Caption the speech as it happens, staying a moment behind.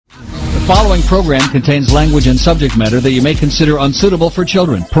following program contains language and subject matter that you may consider unsuitable for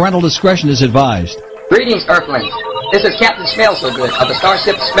children. Parental discretion is advised. Greetings, Earthlings. This is Captain Smell So Good of the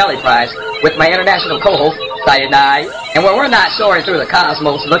Starship Smelly Prize with my international co-host, Cyanide. And when we're not soaring through the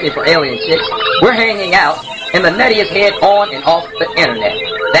cosmos looking for alien chicks, we're hanging out in the nuttiest head on and off the internet.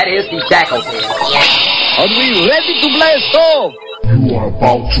 That is the Jackal Head. Are we ready to blast off? You are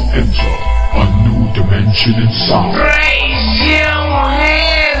about to enter a new dimension in sound. Raise your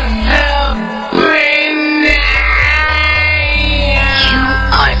hand up right now. You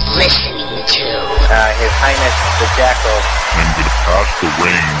are listening to His Highness the Jackal. I'm going to pass the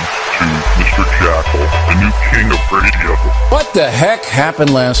reins to Mr. Jackal, the new king of radio. What the heck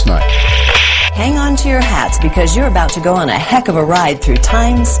happened last night? Hang on to your hats because you're about to go on a heck of a ride through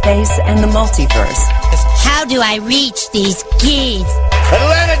time, space, and the multiverse. How do I reach these kids?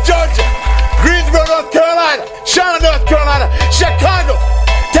 Atlanta, Georgia, Greensboro, North Carolina, Charlotte, North Carolina, Chicago,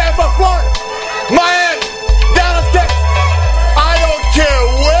 Tampa, Florida, Miami, Dallas, Texas. I don't care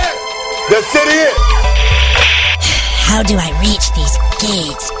where the city is. How do I reach these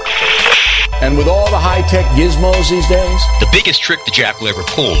kids? And with all the high-tech gizmos these days? The biggest trick the Jackal ever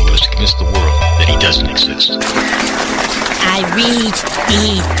pulled was to convince the world that he doesn't exist. I reach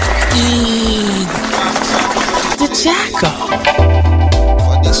these kids. the Jackal.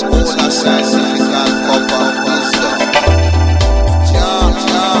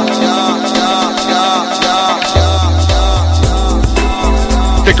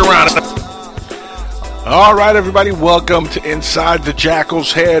 Stick around. All right, everybody, welcome to Inside the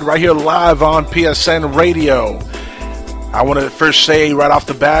Jackal's Head, right here live on PSN Radio. I want to first say right off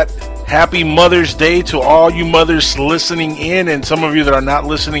the bat, happy Mother's Day to all you mothers listening in, and some of you that are not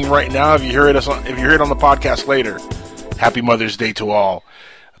listening right now. If you hear it on the podcast later, happy Mother's Day to all.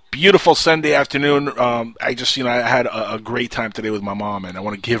 Beautiful Sunday afternoon. I had a great time today with my mom, and I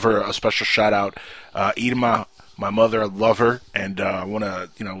want to give her a special shout out. Irma, my mother, I love her, and I want to,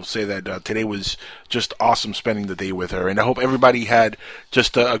 say that today was just awesome spending the day with her, and I hope everybody had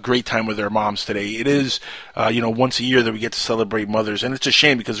just a great time with their moms today. It is, once a year that we get to celebrate mothers, and it's a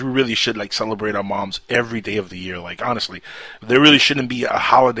shame because we really should celebrate our moms every day of the year. Honestly, there really shouldn't be a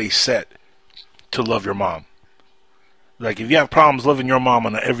holiday set to love your mom. If you have problems loving your mom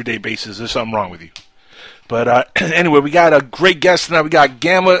on an everyday basis, there's something wrong with you. But anyway, we got a great guest tonight. We got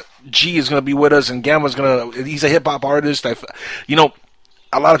Gamma G is going to be with us, and he's a hip-hop artist. A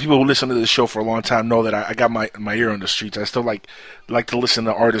lot of people who listen to this show for a long time know that I got my ear on the streets. I still like to listen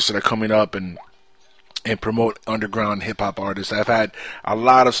to artists that are coming up and promote underground hip-hop artists. I've had a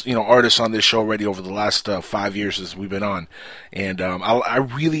lot of artists on this show already over the last 5 years since we've been on, and I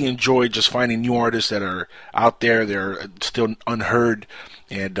really enjoy just finding new artists that are out there, they're still unheard,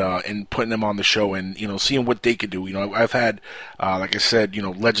 and putting them on the show and seeing what they could do. I've had like I said,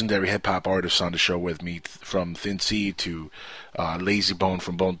 legendary hip-hop artists on the show with me, from Thin C to Lazy Bone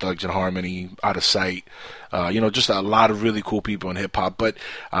from Bone Thugs and Harmony, Out of Sight. Just a lot of really cool people in hip-hop. But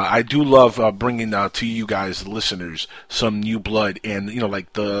I do love bringing to you guys, listeners, some new blood. And,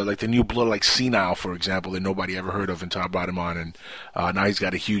 like the new blood, like Senile, for example, that nobody ever heard of until I brought him on. And now he's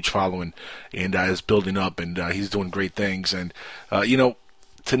got a huge following and is building up, and he's doing great things. And,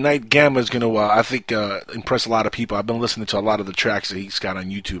 tonight, Gamma is going to, I think, impress a lot of people. I've been listening to a lot of the tracks that he's got on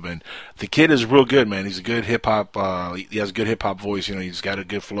YouTube, and the kid is real good, man. He's a good hip-hop, he has a good hip-hop voice, he's got a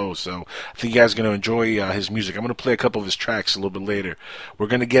good flow, so I think you guys are going to enjoy his music. I'm going to play a couple of his tracks a little bit later. We're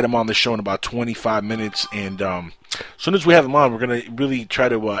going to get him on the show in about 25 minutes, and as soon as we have him on, we're going to really try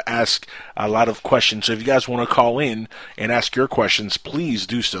to ask a lot of questions. So if you guys want to call in and ask your questions, please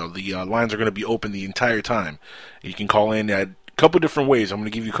do so. The lines are going to be open the entire time. You can call in at couple different ways. I'm going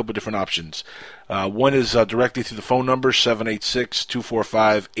to give you a couple different options. One is directly through the phone number,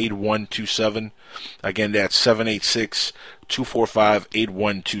 786-245-8127. Again, that's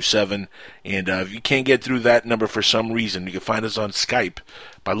 786-245-8127. And if you can't get through that number for some reason, you can find us on Skype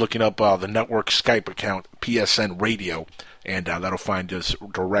by looking up the network Skype account, PSN Radio, and that'll find us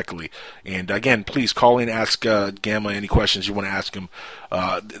directly. And again, please call in, ask Gamma any questions you want to ask him.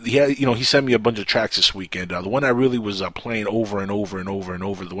 He sent me a bunch of tracks this weekend. The one I really was playing over and over and over and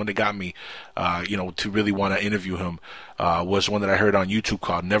over, the one that got me, to really want to interview him, was one that I heard on YouTube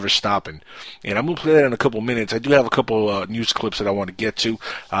called Never Stopping. And I'm going to play that in a couple minutes. I do have a couple news clips that I want to get to.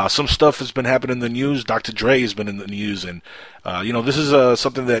 Some stuff has been happening in the news. Dr. Dre has been in the news, and this is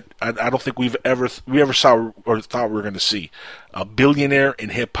something that I don't think we ever saw or thought we were going to see. A billionaire in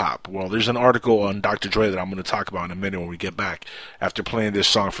hip-hop. Well, there's an article on Dr. Dre that I'm going to talk about in a minute when we get back after playing this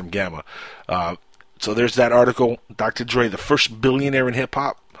song from Gamma. So there's that article. Dr. Dre, the first billionaire in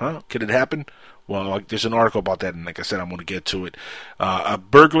hip-hop. Huh? Could it happen? Well, there's an article about that, and like I said, I'm going to get to it. A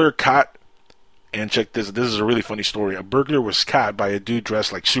burglar caught And check this. This is a really funny story. A burglar was caught by a dude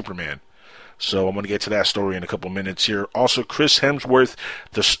dressed like Superman. So I'm going to get to that story in a couple minutes here. Also, Chris Hemsworth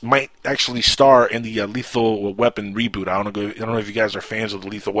might actually star in the Lethal Weapon reboot. I don't know if you guys are fans of the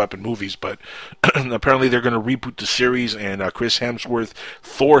Lethal Weapon movies, but apparently they're going to reboot the series, and Chris Hemsworth,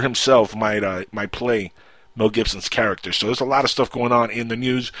 Thor himself, might play Mel Gibson's character. So there's a lot of stuff going on in the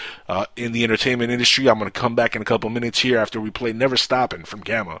news, in the entertainment industry. I'm going to come back in a couple minutes here after we play Never Stoppin' from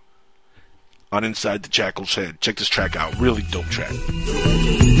Gamma on Inside the Jackal's Head. Check this track out. Really dope track.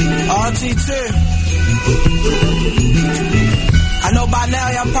 RT2. I know by now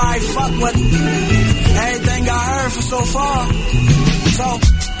y'all probably fuck with everything I heard for so far. So,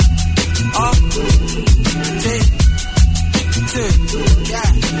 RT2.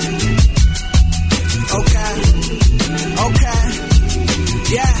 Yeah. Okay.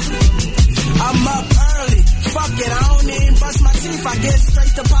 Yeah. I'm up early. Fuck it, I don't even brush my teeth. I get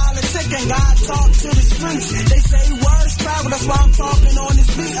straight to politics and God talk to the streets. They say words travel, that's why I'm talking on this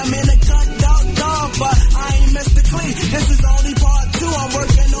beat. I'm in a cut dog, but I ain't Mr. Clean. This is only part 2, I'm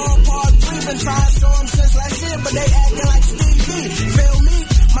working on part 3. Been trying to show them since last year, but they acting like Steve B. Feel me?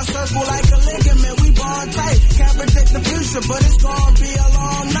 My circle like a ligament, we bond tight. Can't predict the future, but it's gonna be a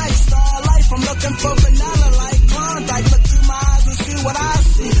long night. Star life, I'm looking for vanilla like Klondike. Look through my eyes and see what I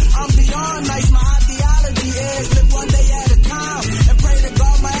see. I'm beyond nice, my ideology is live one day at a time. And pray to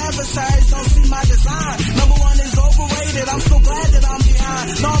God my adversaries don't see my design. Number 1 is overrated, I'm so glad that I'm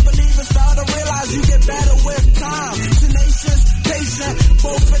behind. Non-believers start to realize you get better with time. Tenacious, patient,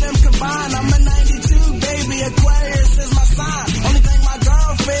 both of them combined. I'm a 92, baby, Aquarius is my sign. Only thing my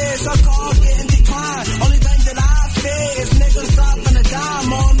girl fears, her call getting declined. Only thing that I fear is niggas dropping a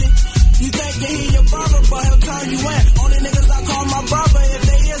dime on me. You think he your brother, but he'll turn you in. Only niggas I call my brother, if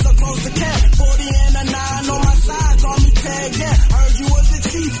they is, I'm close to camp. 40 and a 9 on my side, call me Tag, yeah. Heard you was the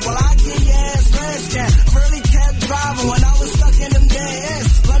chief, well I get your ass red scan. Really kept driving when I was stuck in them dead ends.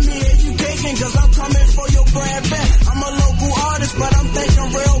 Let me hear you kicking, cause I'm coming for your brand back. I'm a local artist, but I'm thinking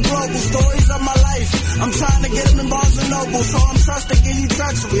real global. Stories of my life, I'm trying to get them in Barnes & Noble, so I'm trusting, give you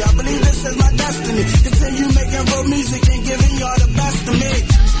treachery. I believe this is my destiny. Continue making real music and giving y'all the best of me.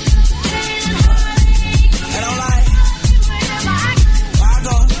 And I'm like, I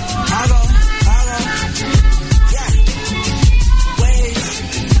go, yeah, waves,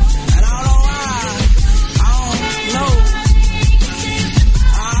 and I don't know why, I don't know,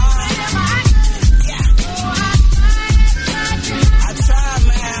 yeah, I try,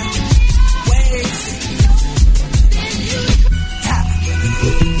 man, waves,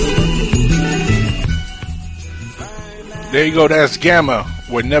 yeah. There you go, that's Gamma.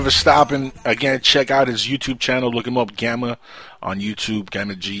 We're Never Stopping. Again, check out his YouTube channel. Look him up, Gamma, on YouTube,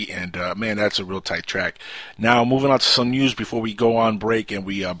 Gamma G. And, man, that's a real tight track. Now, moving on to some news before we go on break and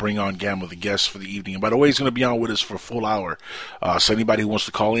we bring on Gamma, the guest for the evening. And by the way, he's going to be on with us for a full hour. So anybody who wants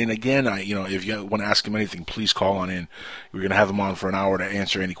to call in again, if you want to ask him anything, please call on in. We're going to have him on for an hour to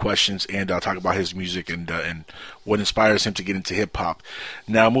answer any questions and talk about his music and what inspires him to get into hip-hop.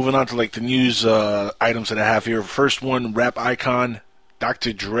 Now, moving on to, the news items that I have here. First one, rap icon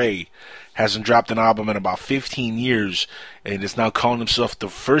Dr. Dre hasn't dropped an album in about 15 years and is now calling himself the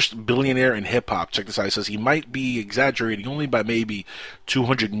first billionaire in hip-hop. Check this out. He says he might be exaggerating only by maybe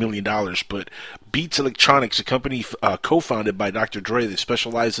 $200 million, but Beats Electronics, a company co-founded by Dr. Dre that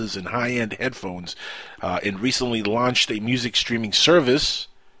specializes in high-end headphones and recently launched a music streaming service,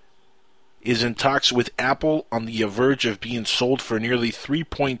 is in talks with Apple on the verge of being sold for nearly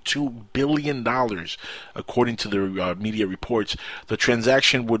 $3.2 billion, according to the media reports. The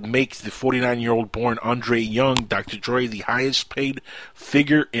transaction would make the 49-year-old born Andre Young, Dr. Dre, the highest paid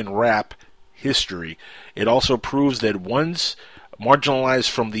figure in rap history. It also proves that once marginalized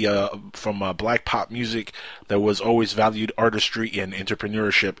from black pop music that was always valued artistry and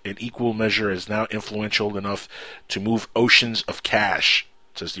entrepreneurship, in equal measure is now influential enough to move oceans of cash,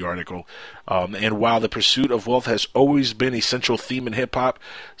 says the article. And while the pursuit of wealth has always been a central theme in hip-hop,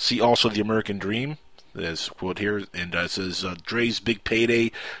 see also the American Dream. There's a quote here, and it says, Dre's big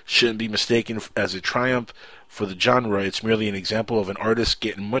payday shouldn't be mistaken as a triumph for the genre. It's merely an example of an artist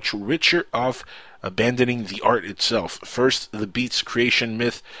getting much richer off abandoning the art itself. First, the Beats creation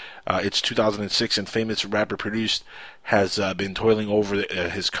myth, its 2006 and famous rapper produced, has been toiling over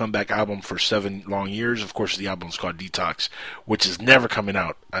his comeback album for 7 long years. Of course, the album's called Detox, which is never coming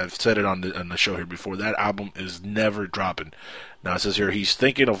out. I've said it on the show here before. That album is never dropping. Now, it says here, he's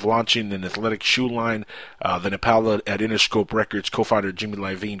thinking of launching an athletic shoe line. The Nepal at Interscope Records co-founder Jimmy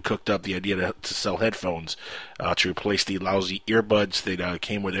Iovine cooked up the idea to sell headphones to replace the lousy earbuds that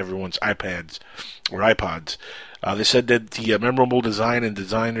came with everyone's iPads or iPods. They said that the memorable design and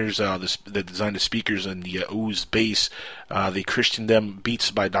designers that designed the speakers and the Ooze bass, they christened them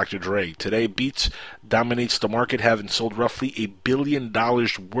Beats by Dr. Dre. Today, Beats dominates the market, having sold roughly $1 billion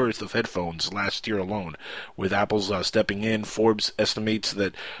worth of headphones last year alone. With Apple's stepping in, Forbes estimates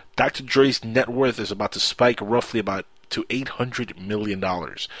that Dr. Dre's net worth is about to spike roughly about to $800 million,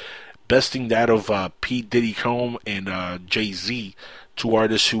 besting that of P. Diddy Combs and Jay-Z, two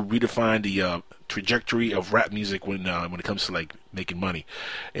artists who redefined the trajectory of rap music when it comes to like making money.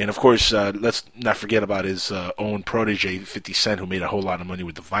 And of course, let's not forget about his own protege, 50 Cent, who made a whole lot of money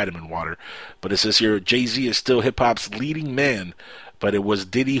with the Vitamin Water. But it says here, Jay-Z is still hip-hop's leading man, but it was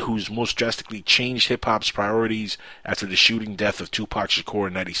Diddy who's most drastically changed hip-hop's priorities after the shooting death of Tupac Shakur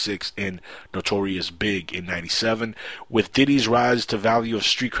in 96 and Notorious Big in 97. With Diddy's rise to value of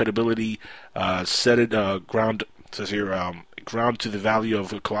street credibility, ground to the value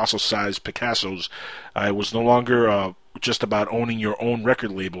of colossal-sized Picassos, it was no longer just about owning your own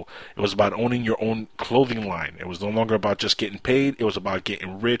record label. It was about owning your own clothing line. It was no longer about just getting paid. It was about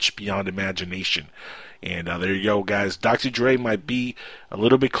getting rich beyond imagination. And there you go, guys. Dr. Dre might be a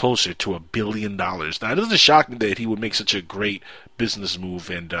little bit closer to $1 billion. Now, it doesn't shock me that he would make such a great business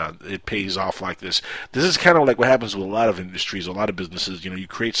move and it pays off like this. This is kind of like what happens with a lot of industries, a lot of businesses. You know, you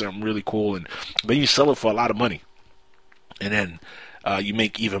create something really cool and then you sell it for a lot of money. And then you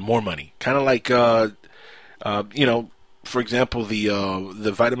make even more money. Kind of like, for example,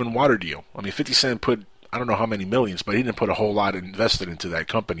 the Vitamin Water deal. I mean, 50 Cent put, I don't know how many millions, but he didn't put a whole lot invested into that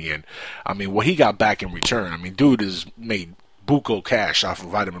company. And, I mean, what he got back in return, I mean, dude has made buco cash off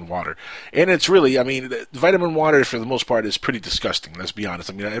of Vitamin Water. And it's really, I mean, Vitamin Water, for the most part, is pretty disgusting, let's be honest.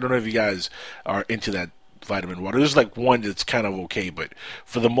 I mean, I don't know if you guys are into that Vitamin Water. There's like one that's kind of okay, but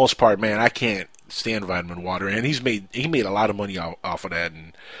for the most part, man, I can't stand Vitamin Water, and he made a lot of money off of that,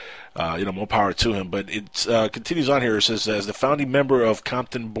 and more power to him. But it continues on here. It says, as the founding member of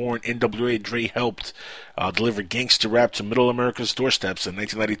Compton-born NWA, Dre helped deliver gangster rap to Middle America's doorsteps. In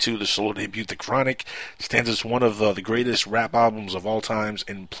 1992, the solo debut, The Chronic, stands as one of the greatest rap albums of all times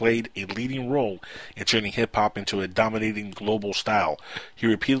and played a leading role in turning hip-hop into a dominating global style. He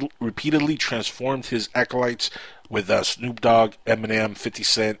repeatedly transformed his acolytes with Snoop Dogg, Eminem, 50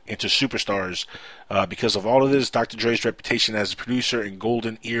 Cent into superstars. Because of all of this, Dr. Dre's reputation as a producer and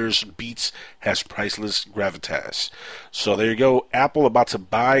Golden Ears Beats has priceless gravitas. So there you go. Apple about to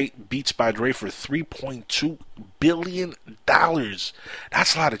buy Beats by Dre for $3.2 billion.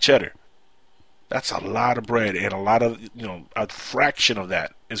 That's a lot of cheddar. That's a lot of bread, and a lot of, a fraction of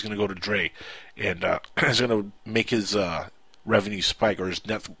that is going to go to Dre. And it's going to make his revenue spike, or his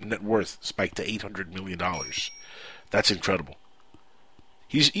net worth spike to $800 million. That's incredible.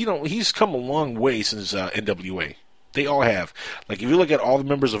 He's come a long way since NWA. They all have. Like, if you look at all the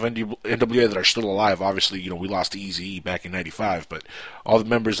members of NWA that are still alive, obviously, we lost Eazy-E back in 95, but all the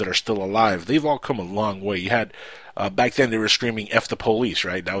members that are still alive, they've all come a long way. You had, back then they were screaming F the Police,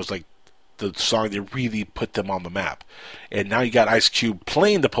 right? That was like the song that really put them on the map. And now you got Ice Cube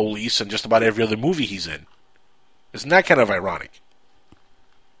playing the Police in just about every other movie he's in. Isn't that kind of ironic?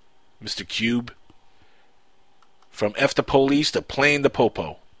 Mr. Cube. From F the Police to playing the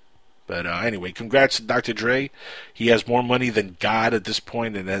Popo. But anyway, congrats to Dr. Dre. He has more money than God at this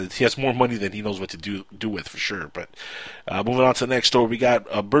point, and he has more money than he knows what to do with, for sure. But moving on to the next story, we got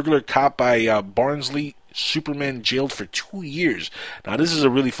a burglar caught by Barnsley. Superman jailed for 2 years. Now, this is a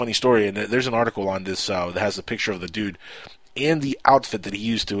really funny story, and there's an article on this that has a picture of the dude and the outfit that he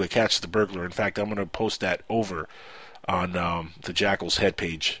used to catch the burglar. In fact, I'm going to post that over on the Jackal's Head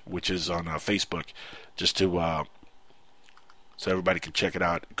page, which is on Facebook, just to... so everybody can check it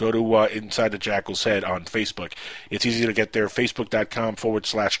out. Go to Inside the Jackal's Head on Facebook. It's easy to get there.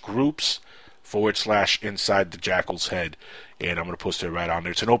 Facebook.com/groups/Inside the Jackal's Head. And I'm going to post it right on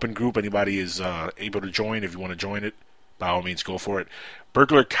there. It's an open group. Anybody is able to join. If you want to join it, by all means, go for it.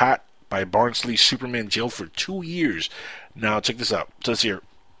 Burglar caught by Barnsley. Superman jailed for 2 years. Now, check this out. It says here,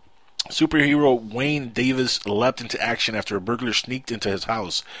 superhero Wayne Davis leapt into action after a burglar sneaked into his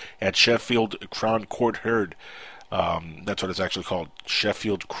house at Sheffield Crown Court Heard. That's what it's actually called,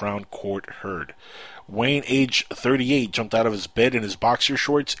 Sheffield Crown Court Heard. Wayne, age 38, jumped out of his bed in his boxer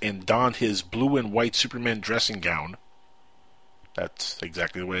shorts and donned his blue and white Superman dressing gown. That's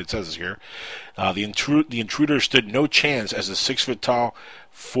exactly the way it says here. The intruder stood no chance as the 6-foot-tall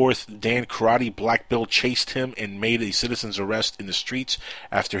 4th Dan Karate black belt chased him and made a citizen's arrest in the streets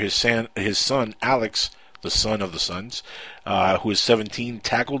after his son Alex, the son of the Suns, who is 17,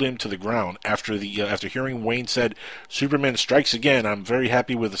 tackled him to the ground. After hearing Wayne said, "Superman strikes again. I'm very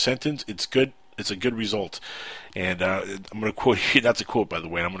happy with the sentence. It's good It's a good result. And I'm going to quote here. That's a quote, by the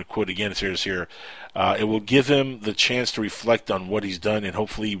way. And I'm going to quote again. It says here, it will give him the chance to reflect on what he's done and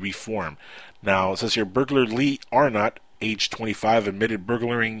hopefully reform. Now, it says here, burglar Lee Arnott, age 25, admitted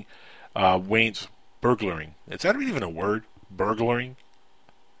burglaring Wayne's burglaring. Is that even a word? Burglaring?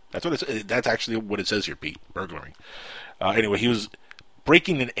 That's actually what it says here, Pete. Burglaring. Anyway, he was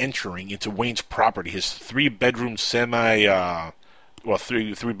breaking and entering into Wayne's property, his 3-bedroom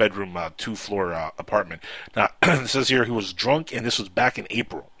three-bedroom, 2-floor apartment. Now, it says here he was drunk, and this was back in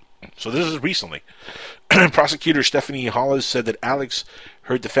April. So this is recently. Prosecutor Stephanie Hollis said that Alex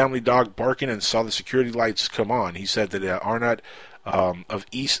heard the family dog barking and saw the security lights come on. He said that Arnott of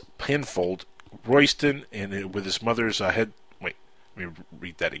East Penfold, Royston, and with his mother's head... Wait, let me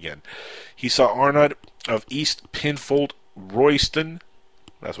read that again. He saw Arnott of East Penfold, Royston...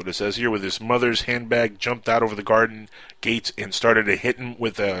 That's what it says here. With his mother's handbag, jumped out over the garden gates and started to hit him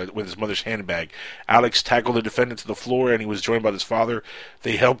with his mother's handbag. Alex tackled the defendant to the floor, and he was joined by his father.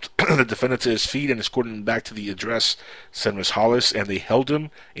 They helped the defendant to his feet and escorted him back to the address, said Ms. Hollis, and they held him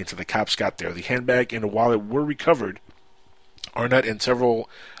until the cops got there. The handbag and the wallet were recovered. Arnott and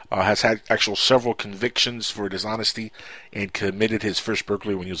has had several convictions for dishonesty and committed his first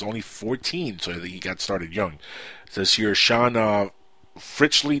burglary when he was only 14, so he got started young. It says here, Sean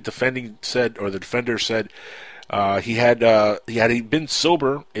Fritchley, the defender said, had he been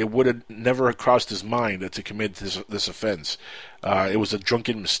sober, it would have never crossed his mind to commit this offense. It was a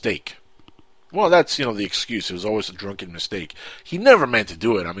drunken mistake. Well, that's, the excuse. It was always a drunken mistake. He never meant to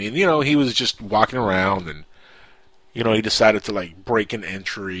do it. I mean, he was just walking around and, he decided to, break an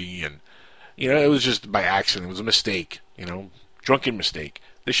entry and, it was just by accident. It was a mistake, drunken mistake.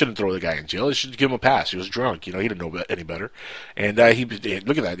 They shouldn't throw the guy in jail. They should give him a pass. He was drunk. He didn't know any better. And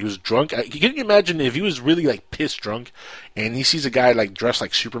look at that. He was drunk. Can you imagine if he was really, pissed drunk and he sees a guy, dressed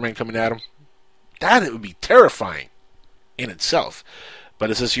like Superman coming at him? It would be terrifying in itself. But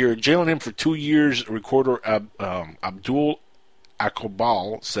it says here, jailing him for 2 years, recorder Abdul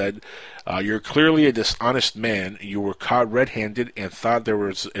Akobal said, you're clearly a dishonest man. You were caught red-handed and thought there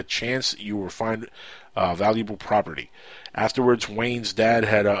was a chance you would find valuable property. Afterwards, Wayne's dad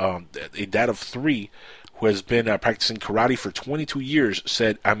had a dad of 3 who has been practicing karate for 22 years,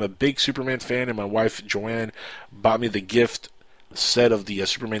 said, I'm a big Superman fan, and my wife, Joanne, bought me the gift set of the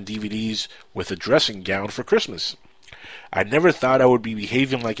Superman DVDs with a dressing gown for Christmas. I never thought I would be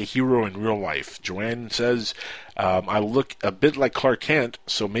behaving like a hero in real life. Joanne says, I look a bit like Clark Kent,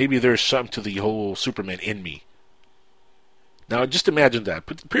 so maybe there's something to the whole Superman in me. Now, just imagine that.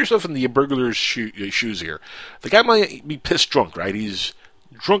 Put yourself in the burglar's shoes here. The guy might be pissed drunk, right? He's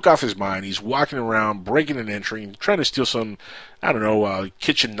drunk off his mind. He's walking around, breaking and entering, trying to steal some,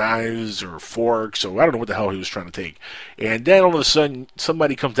 kitchen knives or forks, or I don't know what the hell he was trying to take. And then all of a sudden,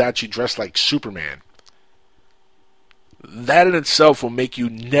 somebody comes at you dressed like Superman. That in itself will make you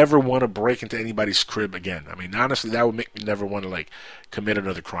never want to break into anybody's crib again. I mean, honestly, that would make me never want to commit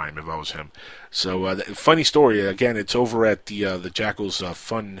another crime if I was him. So, funny story. Again, it's over at the Jackals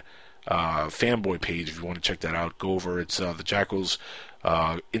Fun fanboy page. If you want to check that out, go over. It's the Jackals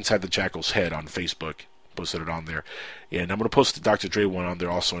Inside the Jackal's Head on Facebook. Posted it on there, and I'm going to post the Dr. Dre one on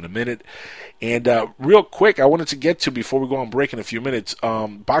there also in a minute. And real quick, I wanted to get to, before we go on break in a few minutes,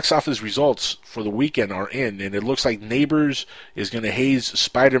 box office results for the weekend are in, and it looks like Neighbors is going to haze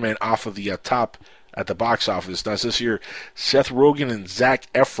Spider-Man off of the top at the box office. Now, this year, Seth Rogen and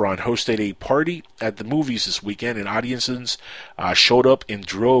Zac Efron hosted a party at the movies this weekend, and audiences showed up in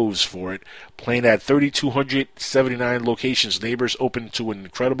droves for it. Playing at 3,279 locations, Neighbors opened to an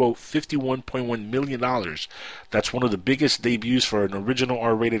incredible $51.1 million. That's one of the biggest debuts for an original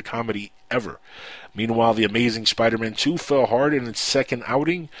R-rated comedy ever. Meanwhile, The Amazing Spider-Man 2 fell hard in its second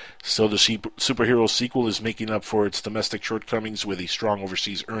outing, so the superhero sequel is making up for its domestic shortcomings with a strong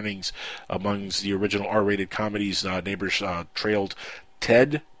overseas earnings. Amongst the original R-rated comedies, Neighbors trailed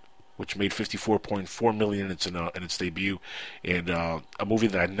Ted, which made $54.4 million in its debut, and a movie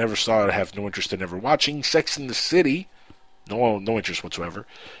that I never saw, I have no interest in ever watching, Sex and the City, no interest whatsoever,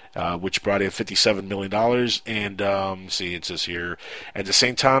 which brought in $57 million, and it says here, at the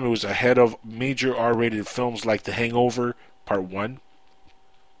same time, it was ahead of major R-rated films like The Hangover, Part 1,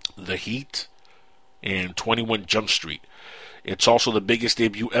 The Heat, and 21 Jump Street. It's also the biggest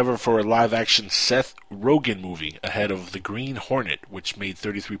debut ever for a live-action Seth Rogen movie, ahead of The Green Hornet, which made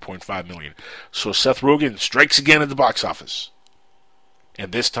 $33.5 million. So Seth Rogen strikes again at the box office.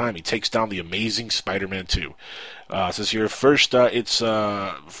 And this time he takes down The Amazing Spider-Man 2. It says here, it's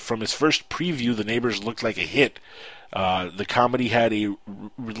from its first preview, The Neighbors looked like a hit. The comedy had a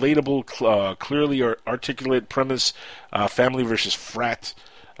relatable, clearly articulate premise, family versus frat.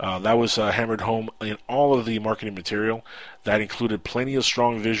 That was hammered home in all of the marketing material. That included plenty of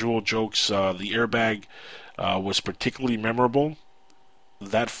strong visual jokes. The airbag was particularly memorable.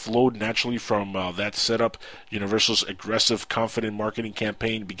 That flowed naturally from that setup. Universal's aggressive, confident marketing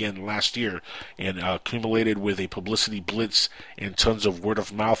campaign began last year and accumulated with a publicity blitz and tons of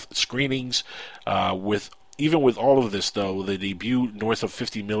word-of-mouth screenings. Even with all of this, though, the debut north of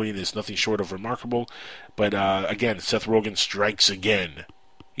 50 million is nothing short of remarkable. But again, Seth Rogen strikes again.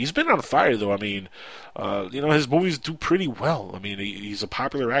 He's been on fire, though. I mean, his movies do pretty well. I mean, he's a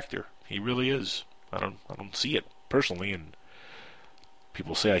popular actor. He really is. I don't see it personally, and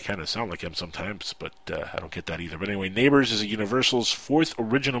people say I kind of sound like him sometimes, but I don't get that either. But anyway, Neighbors is a Universal's fourth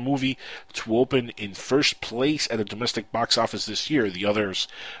original movie to open in first place at a domestic box office this year. The others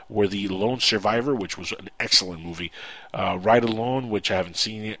were The Lone Survivor, which was an excellent movie. Ride Alone, which I haven't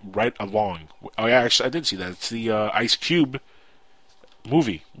seen yet. Ride Along. Oh, yeah, actually, I did see that. It's the Ice Cube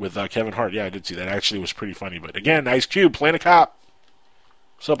movie with Kevin Hart. Yeah, I did see that. Actually, it was pretty funny. But again, Ice Cube playing a cop.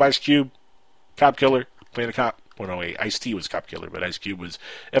 What's up, Ice Cube? Cop killer playing a cop. Well, no, Ice-T was cop killer, but Ice Cube was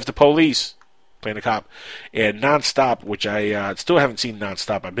F the police playing a cop. And Nonstop, which I still haven't seen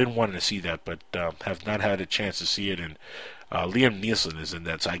Nonstop. I've been wanting to see that, but have not had a chance to see it. And Liam Neeson is in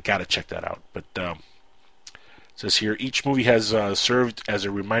that, so I got to check that out. But it says here, each movie has served as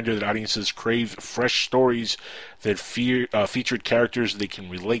a reminder that audiences crave fresh stories that featured characters they can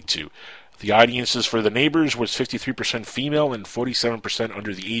relate to. The audiences for The Neighbors was 53% female and 47%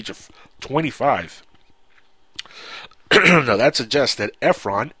 under the age of 25. Now that suggests that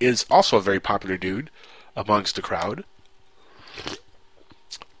Efron is also a very popular dude amongst the crowd.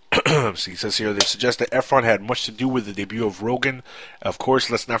 So he says here, they suggest that Efron had much to do with the debut of Rogen. Of course,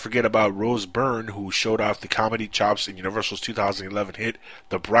 let's not forget about Rose Byrne, who showed off the comedy chops in Universal's 2011 hit,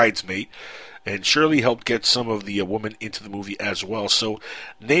 The Bridesmaid, and surely helped get some of the women into the movie as well. So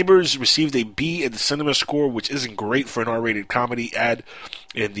Neighbors received a B at the cinema score, which isn't great for an R-rated comedy ad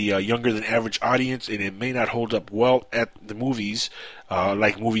in the younger-than-average audience, and it may not hold up well at the movies,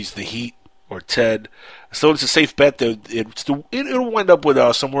 like movies The Heat or Ted. So it's a safe bet that it'll wind up with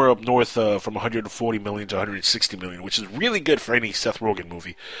somewhere up north from 140 million to 160 million, which is really good for any Seth Rogen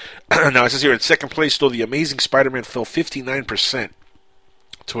movie. Now it says here in second place, though, The Amazing Spider-Man fell 59%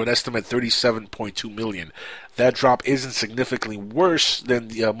 to an estimate 37.2 million. That drop isn't significantly worse than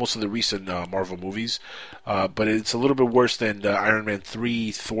most of the recent Marvel movies, but it's a little bit worse than Iron Man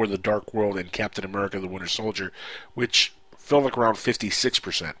 3, Thor: The Dark World, and Captain America: The Winter Soldier, which fell like around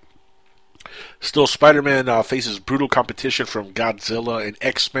 56%. Still, Spider-Man faces brutal competition from Godzilla and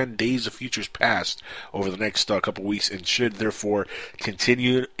X-Men Days of Futures Past over the next couple weeks, and should therefore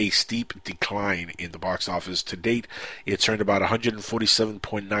continue a steep decline in the box office. To date, it's earned about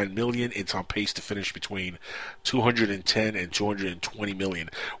 $147.9 million. It's on pace to finish between $210 and $220 million,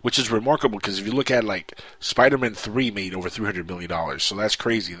 which is remarkable because if you look at like Spider-Man 3 made over $300 million, so that's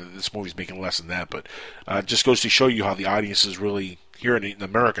crazy that this movie's making less than that. But it just goes to show you how the audience is really, here in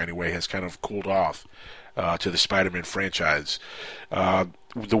America anyway, has kind of cooled off to the Spider-Man franchise.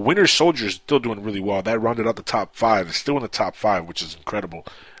 The Winter Soldier is still doing really well. That rounded out the top 5. It's still in the top 5, which is incredible.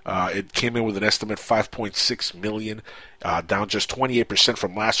 It came in with an estimate $5.6 million, down just 28%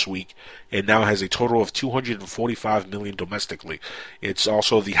 from last week, and now has a total of $245 million domestically. It's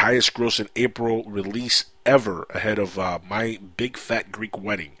also the highest gross in April release ever, ahead of My Big Fat Greek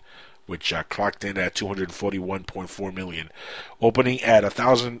Wedding, which clocked in at $241.4 million. Opening at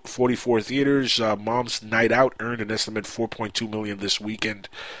 1,044 theaters, Mom's Night Out earned an estimate $4.2 million this weekend.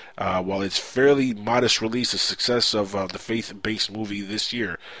 While its fairly modest release, the success of the faith-based movie this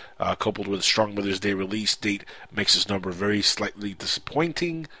year, coupled with a strong Mother's Day release date, makes this number very slightly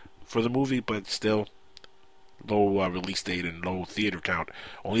disappointing for the movie, but still low release date and low theater count.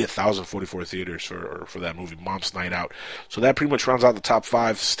 Only 1,044 theaters for that movie, Mom's Night Out. So that pretty much rounds out the top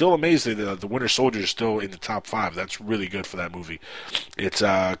 5. Still amazing that the Winter Soldier is still in the top 5. That's really good for that movie. It's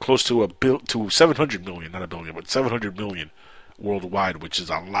close to to 700 million, not a billion, but 700 million worldwide, which is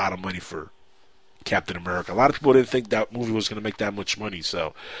a lot of money for Captain America. A lot of people didn't think that movie was going to make that much money,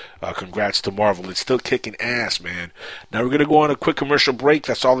 so congrats to Marvel. It's still kicking ass, man. Now we're going to go on a quick commercial break.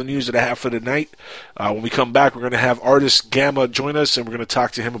 That's all the news that I have for tonight. When we come back, we're going to have artist Gamma join us, and we're going to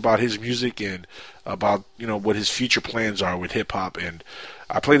talk to him about his music and about, what his future plans are with hip-hop. And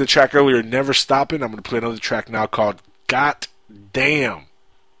I played the track earlier, Never Stopping. I'm going to play another track now called Got Damn.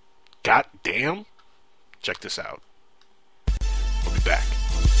 Got Damn? Check this out. We'll be back.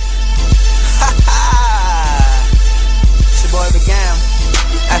 It's your boy Big Gam,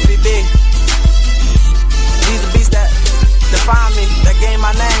 FEB. These are beats that define me, that gave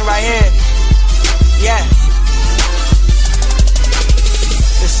my name right here. Yeah.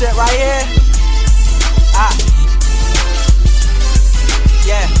 It's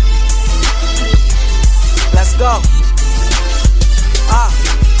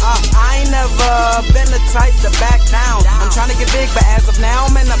never been the type to back down. I'm trying to get big, but as of now,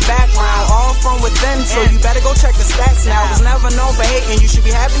 I'm in the background. All from within, so you better go check the stats now. Was never known for hating, you should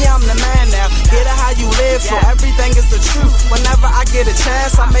be happy I'm the man now. Get it how you live, so everything is the truth. Whenever I get a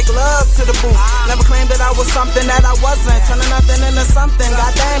chance, I make love to the booth. Never claimed that I was something that I wasn't. Turning nothing into something.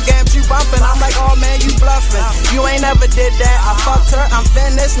 Goddamn, Gams, you bumping. I'm like, oh man, you bluffing. You ain't never did that. I fucked her, I'm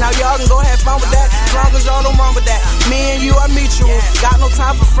finished. Now y'all can go have fun with that. As long as y'all don't run with that. Me and you are mutual. Got no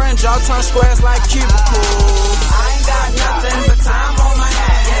time for friends. Y'all turn squares like cubicles. I ain't got nothing but time on my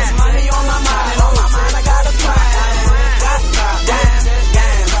hands. Money on my mind, and on my mind I got a plan.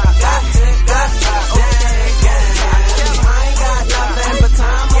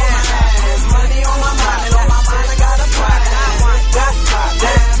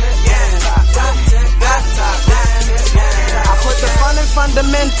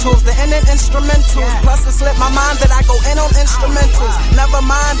 Fundamentals, the end instrumentals. Plus it slipped my mind that I go in on instrumentals. Never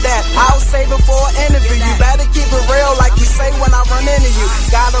mind that, I'll save it for an interview. You better keep it real like you say when I run into you.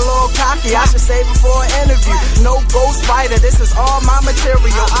 Got a little cocky, I should save it for an interview. No ghost fighter, this is all my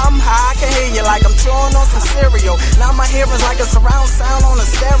material. I'm high, I can hear you like I'm chewing on some cereal. Now my hearing's like a surround sound on a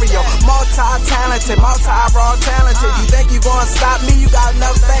stereo. Multi-talented, multi-raw talented. You think you gonna stop me? You got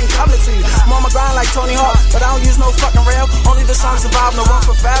enough things coming to you. I'm on my grind like Tony Hawk, but I don't use no fucking rail. Only the song survive, no run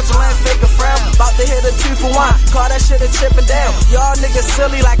for fraudulent, fake a frail. About to hit a 2-for-1, call that shit a Chippendale. Y'all niggas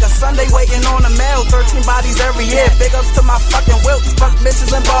silly like a Sunday waiting on the mail. 13 bodies every year, big ups to my fucking wilts. Fuck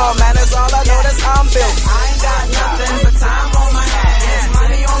bitches and ball, man, that's all I know, that's how I'm built. I ain't got nothing but time on my hands.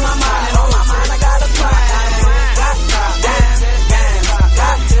 Money on my mind, and on my mind I got a plan.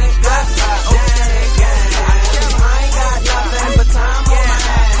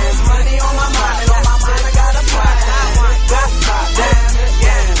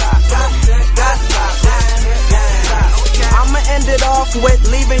 Ended off with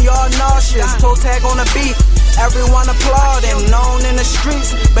leaving y'all nauseous. Toe tag on the beat, everyone applauding. Known in the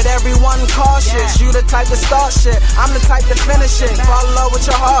streets, but everyone cautious. You the type to start shit, I'm the type to finish it. Fall in love with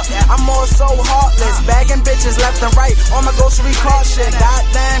your heart, I'm more so heartless. Bagging bitches left and right on my grocery cart shit.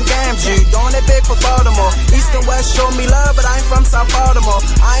 Goddamn Gams, you doing it big for Baltimore. East and West show me love, but I ain't from South Baltimore.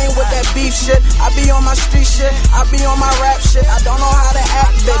 I ain't with that beef shit, I be on my street shit, I be on my rap shit. I don't know how to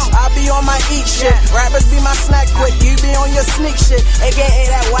act, bitch, I be on my eat shit. Rappers be my snack quick, you be on your sneak shit, aka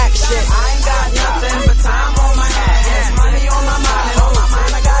that whack shit. I ain't got nothing but time on my hands. Money on my mind, and on my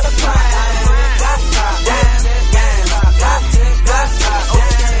mind I got a plan. I ain't got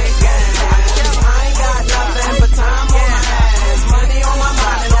nothing but time on my hands. Money on my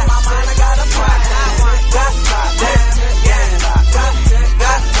mind, and on my mind I got a plan.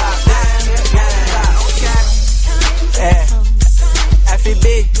 Yeah,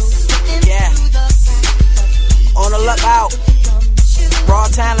 FEB, yeah, on the lookout. Raw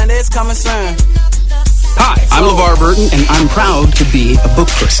talent is coming soon. Hi, I'm LeVar Burton, and I'm proud to be a book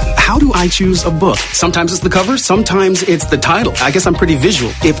person. How do I choose a book? Sometimes it's the cover, sometimes it's the title. I guess I'm pretty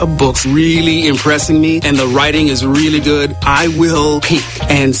visual. If a book's really impressing me and the writing is really good, I will peek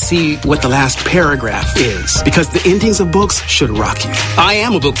and see what the last paragraph is, because the endings of books should rock you. I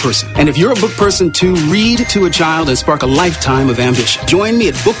am a book person, and if you're a book person too, read to a child and spark a lifetime of ambition. Join me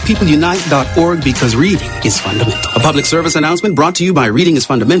at bookpeopleunite.org, because reading is fundamental. A public service announcement brought to you by Reading is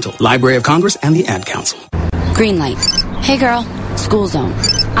Fundamental, Library of Congress, and the Ad Council. Green light. Hey girl, school zone.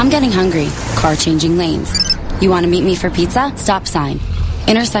 I'm getting hungry. Car changing lanes. You want to meet me for pizza? Stop sign.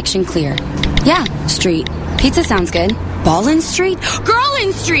 Intersection clear. Yeah, street. Pizza sounds good. Ballin Street?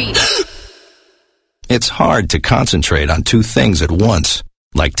 Girlin Street! It's hard to concentrate on two things at once,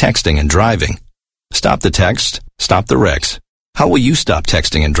 like texting and driving. Stop the text, stop the wrecks. How will you stop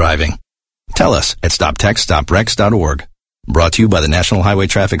texting and driving? Tell us at stoptextstopwrecks.org. Brought to you by the National Highway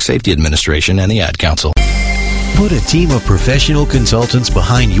Traffic Safety Administration and the Ad Council. Put a team of professional consultants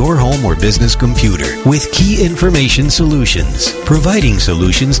behind your home or business computer with Key Information Solutions, providing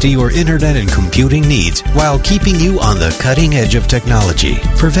solutions to your internet and computing needs while keeping you on the cutting edge of technology.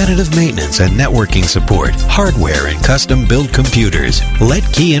 Preventative maintenance and networking support, hardware and custom-built computers. Let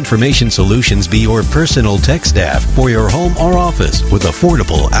Key Information Solutions be your personal tech staff for your home or office with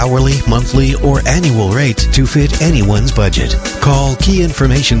affordable hourly, monthly, or annual rates to fit anyone's budget. Call Key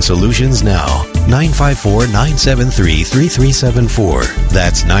Information Solutions now. 954-973-3374.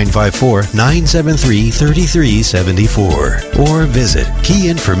 That's 954-973-3374. Or visit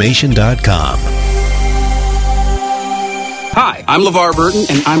keyinformation.com. Hi, I'm LeVar Burton,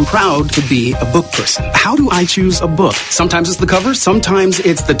 and I'm proud to be a book person. How do I choose a book? Sometimes it's the cover, sometimes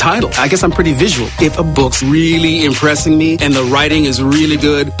it's the title. I guess I'm pretty visual. If a book's really impressing me and the writing is really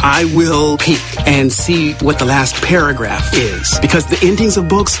good, I will peek and see what the last paragraph is, because the endings of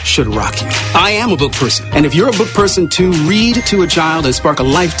books should rock you. I am a book person, and if you're a book person too, read to a child and spark a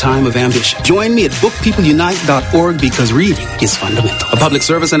lifetime of ambition. Join me at bookpeopleunite.org, because reading is fundamental. A public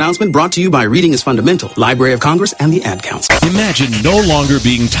service announcement brought to you by Reading is Fundamental, Library of Congress, and the Ad Council. Imagine no longer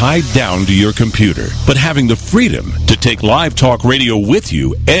being tied down to your computer, but having the freedom to take live talk radio with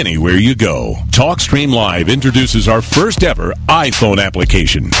you anywhere you go. TalkStream Live introduces our first ever iPhone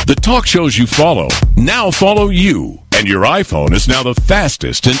application. The talk shows you follow now follow you. And your iPhone is now the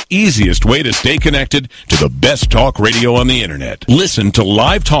fastest and easiest way to stay connected to the best talk radio on the internet. Listen to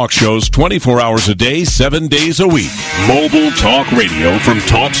live talk shows 24 hours a day, 7 days a week. Mobile talk radio from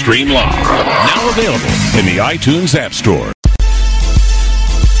TalkStream Live. Now available in the iTunes App Store.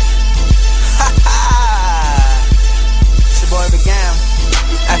 It's your boy Big Gam,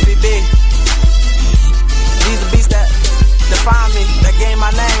 FEB. These are beats that define me, that gave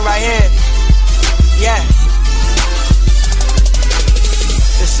my name right here. Yeah.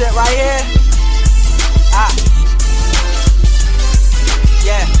 This shit right here,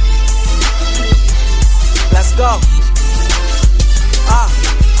 yeah, let's go.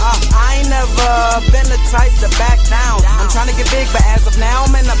 I ain't never been the type to back down. I'm trying to get big, but as of now,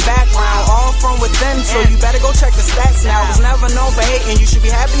 I'm in the background. All from within, so you better go check the stats now. Was never known for hating, you should be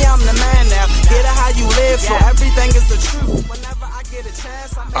happy I'm the man now. Get it how you live, so everything is the truth. Whenever I get a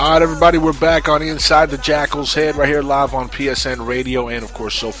chance, all right, everybody, we're back on Inside the Jackal's Head right here live on PSN Radio and, of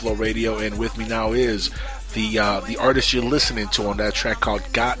course, SoFlo Radio. And with me now is the artist you're listening to on that track called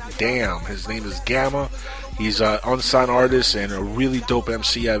Goddamn. His name is Gamma. He's an unsigned artist and a really dope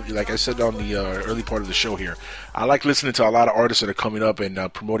MC. Like I said on the early part of the show here, I like listening to a lot of artists that are coming up and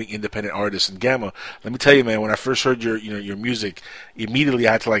promoting independent artists. And Gamma, let me tell you, man, when I first heard your music, immediately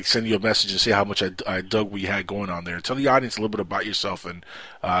I had to send you a message and say how much I dug what you had going on there. Tell the audience a little bit about yourself and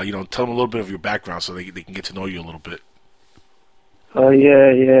tell them a little bit of your background so they can get to know you a little bit. Oh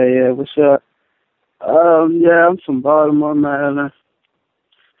yeah. What's up? I'm from Baltimore, Maryland.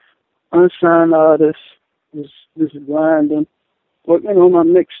 Unsigned artist. Just grinding, working on my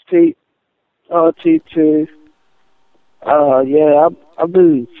mixtape, RT2. I've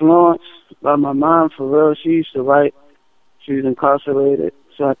been influenced by my mom for real. She used to write. She was incarcerated,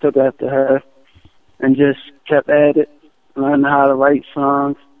 so I took after her and just kept at it, learning how to write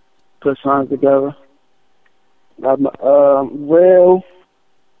songs, put songs together. Well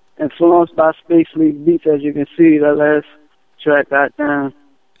influenced by Space League Beats, as you can see, that last track got down.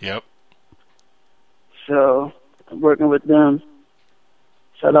 Yep. So, I'm working with them.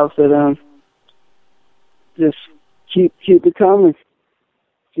 Shout out to them. Just keep it coming.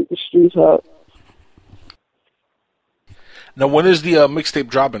 Keep the streets hot. Now, when is the mixtape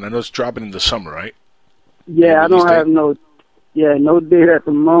dropping? I know it's dropping in the summer, right? Yeah, I don't have no date at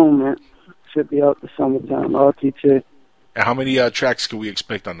the moment. Should be out the summertime, RT2. And how many tracks can we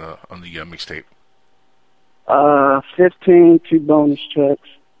expect on the mixtape? 15, 2 bonus tracks.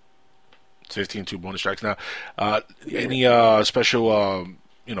 15, 2 bonus tracks. Now, any special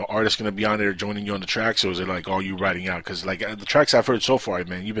artists going to be on there joining you on the tracks, or is it all you writing out? Because the tracks I've heard so far,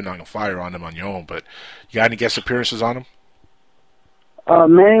 man, you've been on fire on them on your own. But you got any guest appearances on them?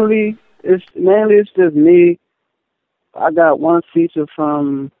 Mainly it's just me. I got one feature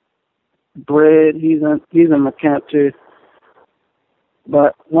from Bread. He's in my camp too.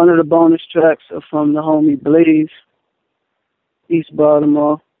 But one of the bonus tracks are from the homie Blaze, East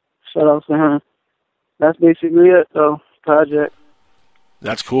Baltimore. Shout out to him. That's basically it, though. Project.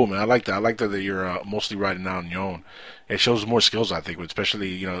 That's cool, man. I like that. I like that you're mostly writing out on your own. It shows more skills, I think,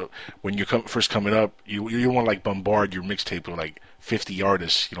 especially when you're first coming up. You want to bombard your mixtape with 50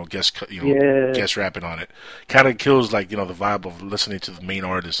 artists, guest rapping on it. Kind of kills the vibe of listening to the main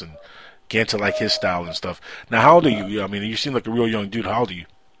artist and getting to his style and stuff. Now, how old are you? I mean, you seem like a real young dude. How old are you?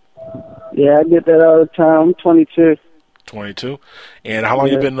 Yeah, I get that all the time. I'm 22. 22? And how long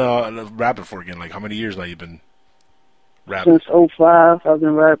you been rapping for again? How many years now you been rapping? Since 05, I've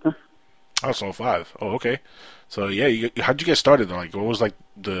been rapping. Oh, so 05. Oh, okay. So, yeah, how'd you get started, though? What was,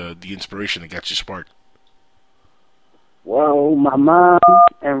 the inspiration that got you sparked? Well, my mom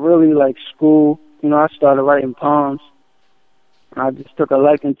and really, school. I started writing poems. And I just took a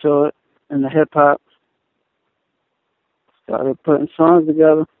liking to it and the hip-hop. Started putting songs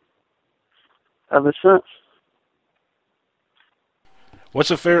together ever since. What's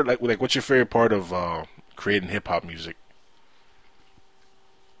your favorite what's your favorite part of creating hip hop music?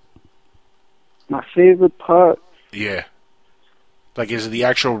 My favorite part? Yeah. Like, is it the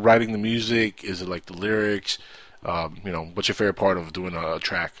actual writing the music? Is it like the lyrics? What's your favorite part of doing a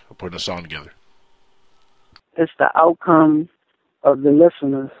track or putting a song together? It's the outcome of the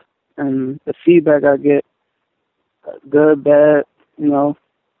listeners and the feedback I get, good, bad,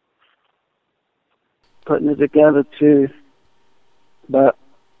 putting it together too. But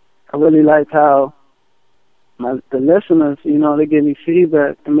I really like how the listeners, they give me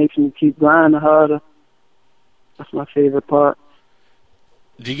feedback. It makes me keep grinding harder. That's my favorite part.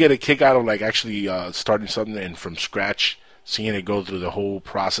 Do you get a kick out of like actually starting something and from scratch, seeing it go through the whole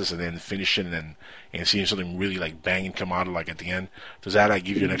process and then finishing and seeing something really like bang and come out of like at the end? Does that like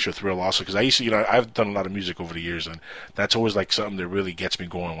give you an extra thrill also? Because I used to, I've done a lot of music over the years, and that's always like something that really gets me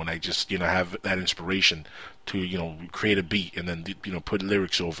going when I just have that inspiration to create a beat and then put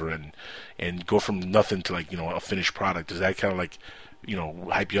lyrics over and go from nothing to like a finished product. Does that kind of like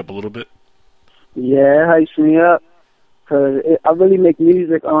hype you up a little bit? Yeah, it hypes me up. Because I really make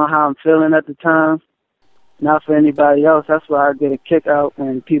music on how I'm feeling at the time, not for anybody else. That's why I get a kick out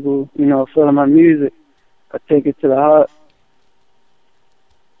when people, feeling my music. I take it to the heart.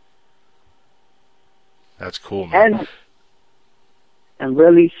 That's cool, man. And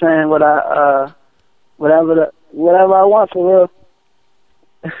really saying what whatever I want for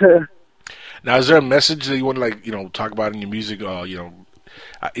real. Now, is there a message that you want to talk about in your music?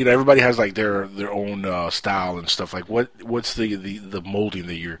 Everybody has like their own style and stuff. Like, what's the molding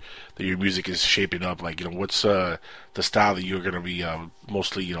that your music is shaping up? Like, what's the style that you're gonna be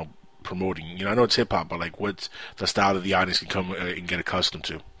mostly promoting? I know it's hip hop, but like, what's the style that the audience can come and get accustomed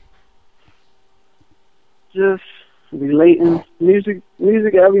to? Just relating music.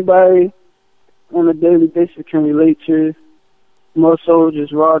 Everybody on a daily basis can relate to. More so,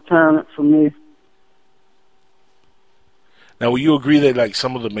 just raw talent for me. Now, will you agree that like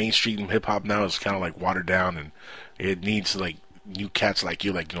some of the mainstream hip hop now is kind of like watered down, and it needs like new cats like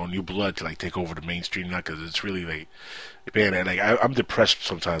you, like new blood to like take over the mainstream now? Because it's really like, man, like I'm depressed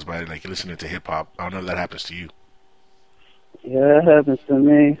sometimes by like listening to hip hop. I don't know if that happens to you. Yeah, it happens to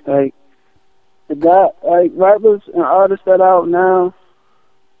me. Like rappers and artists that are out now,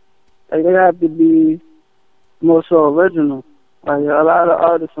 like they have to be more so original. Like a lot of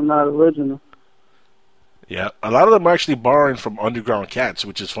artists are not original. Yeah, a lot of them are actually borrowing from underground cats,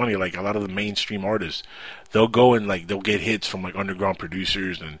 which is funny. Like a lot of the mainstream artists, they'll go and like they'll get hits from like underground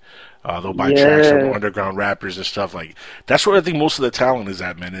producers, and they'll buy tracks from underground rappers and stuff. Like that's where I think most of the talent is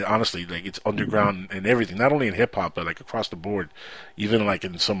at, man. And honestly, like it's underground and everything, not only in hip hop but like across the board. Even like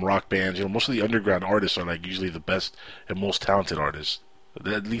in some rock bands, most of the underground artists are like usually the best and most talented artists.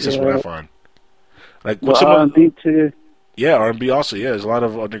 At least that's what I find. Like what's R&B too. Yeah, R&B also. Yeah, there's a lot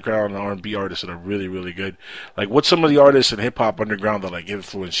of underground R&B artists that are really, really good. Like, what's some of the artists in hip-hop underground that, like,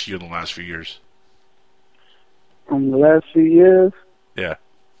 influenced you in the last few years? In the last few years? Yeah.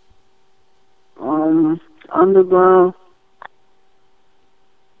 Underground,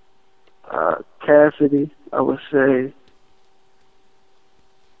 Cassidy, I would say.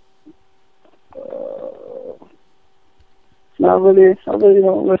 I really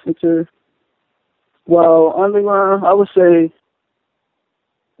don't listen to. Well, underground, I would say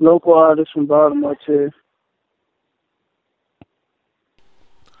local artists from Baltimore too.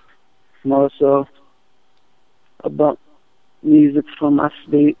 More so about music from my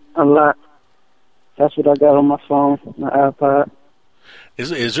state a lot. That's what I got on my phone, my iPod.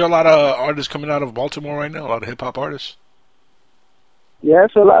 Is there a lot of artists coming out of Baltimore right now? A lot of hip hop artists? Yeah,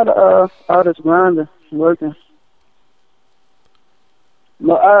 it's a lot of artists grinding, working.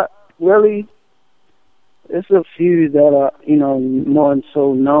 But it's a few that are, more and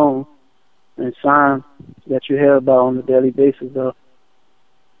so known and signed that you hear about on a daily basis, though.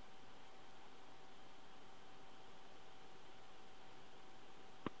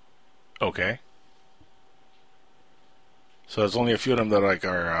 Okay. So there's only a few of them that like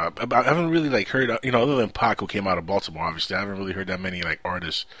are. I haven't really like heard, other than Pac, who came out of Baltimore. Obviously, I haven't really heard that many like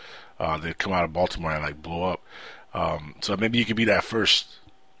artists that come out of Baltimore and like blow up. So maybe you could be that first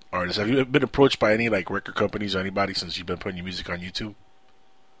artist. Have you been approached by any like record companies or anybody since you've been putting your music on YouTube?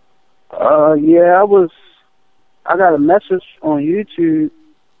 Yeah, I got a message on YouTube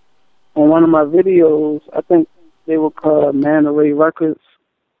on one of my videos. I think they were called Man Ray Records.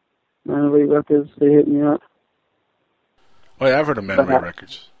 Man Ray Records, they hit me up. Oh yeah, I've heard of Man Ray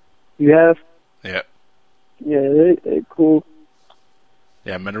Records. You have? Yeah. Yeah, they cool.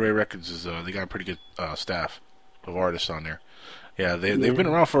 Yeah, Man Ray Records is they got a pretty good staff of artists on there. Yeah, they've been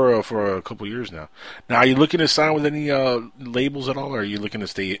around for a couple of years now. Now, are you looking to sign with any labels at all, or are you looking to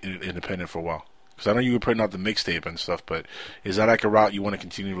stay independent for a while? Because I know you were putting out the mixtape and stuff, but is that like a route you want to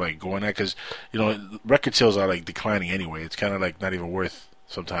continue like going at? Because record sales are like declining anyway. It's kind of like not even worth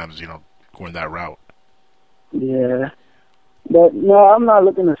sometimes going that route. Yeah, but no, I'm not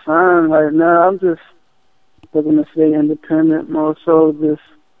looking to sign right now. I'm just looking to stay independent, more so just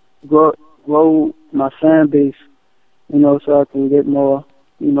grow my fan base, so I can get more,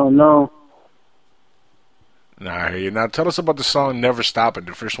 known. Nah, I hear you. Now, tell us about the song Never Stoppin',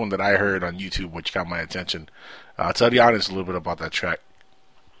 the first one that I heard on YouTube, which got my attention. Tell the audience a little bit about that track.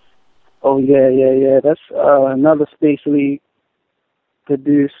 Oh, yeah. That's another Space League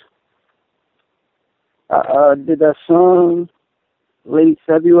produced. I did that song late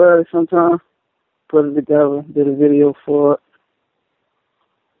February sometime. Put it together, did a video for it.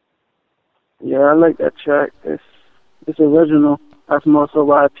 Yeah, I like that track. It's original. That's more so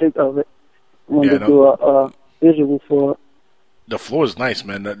why I picked of it. I wanted to do a visual for it. The flow is nice,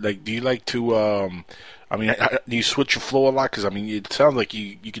 man. Like, do you like to? Do you switch your flow a lot? Because it sounds like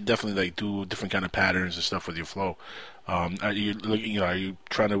you could definitely like do different kind of patterns and stuff with your flow. Are you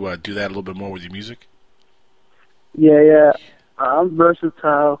trying to do that a little bit more with your music? Yeah. I'm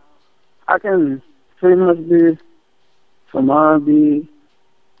versatile. I can pretty much do from R&B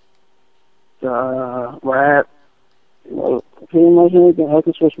to rap. Pretty much anything. I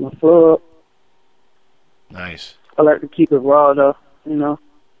can switch my flow up. Nice. I like to keep it raw, though,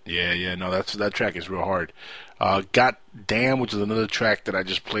 Yeah, no, that track is real hard. Got Damn, which is another track that I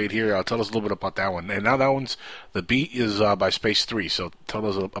just played here. Tell us a little bit about that one. And now the beat is by Space 3, so tell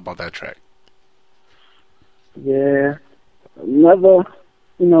us about that track. Yeah, another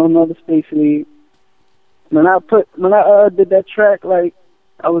Space League. When I did that track, like,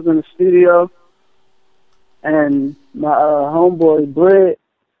 I was in the studio, and my homeboy, Brett,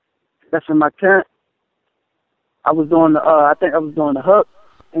 that's in my tent, I was doing I think I was doing the hook,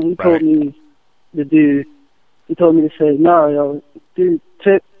 and he told me to say, no, yo, do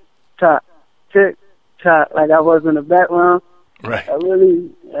tick, tock, like I was in the background. Right. I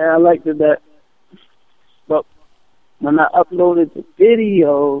liked that. But when I uploaded the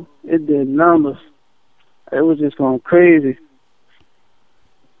video, it did numbers. It was just going crazy.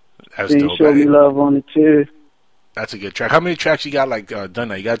 That's dope. You showed me love on it, too. That's a good track. How many tracks you got done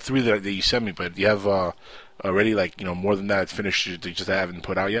now? You got 3 that you sent me, but do you have already more than that finished that you just haven't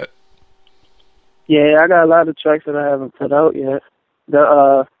put out yet? Yeah, I got a lot of tracks that I haven't put out yet.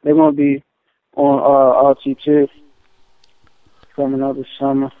 They're going to be on RT2 coming out this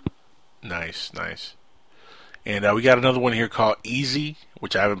summer. Nice. And we got another one here called Easy,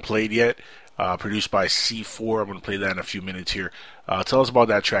 which I haven't played yet, produced by C4. I'm going to play that in a few minutes here. Tell us about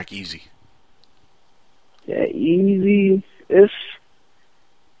that track, Easy. Yeah, Easy. It's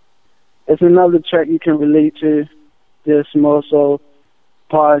another track you can relate to. Just more so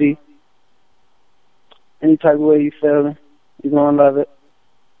party. Any type of way you feeling, you're going to love it.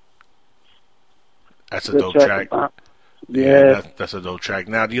 That's a dope track. Yeah, that's a dope track.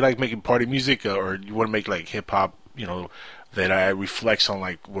 Now, do you like making party music, or you want to make like hip hop, that reflects on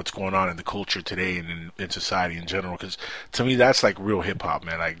like what's going on in the culture today and in society in general? Because to me, that's like real hip hop,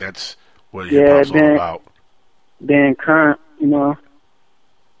 man. Like that's what hip hop's all about. Being current,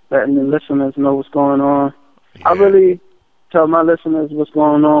 letting the listeners know what's going on. Yeah. I really tell my listeners what's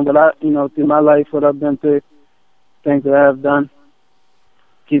going on, but through my life, what I've been through, things that I have done,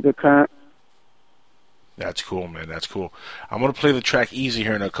 keep it current. That's cool, man. That's cool. I'm going to play the track Easy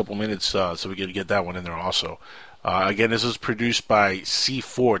here in a couple minutes, so we can get that one in there also. Again, this is produced by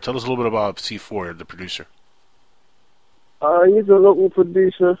C4. Tell us a little bit about C4, the producer. He's a local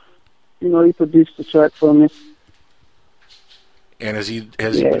producer. He produced the track for me. And has he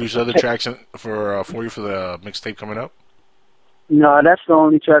produced other tracks for you for the mixtape coming up? No, that's the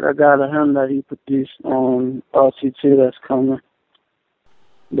only track I got of him that he produced on RT2 that's coming.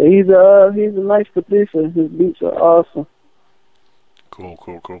 But he's a nice producer. His beats are awesome.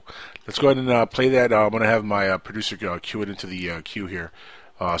 Cool. Let's go ahead and play that. I'm going to have my producer cue it into the queue here,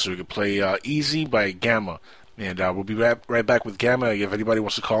 so we can play Easy by Gamma. And we'll be right back with Gamma. If anybody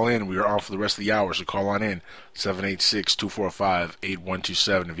wants to call in, we are on for the rest of the hour, so call on in.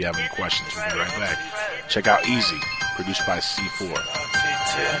 786-245-8127 if you have any questions. We'll be right back. Check out Easy, produced by C4.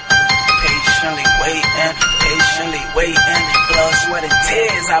 Patiently waiting, blood, sweat, and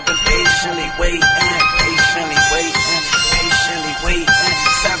tears. I've been patiently waiting.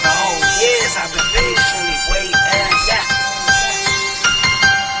 7 whole years I've been patiently waiting.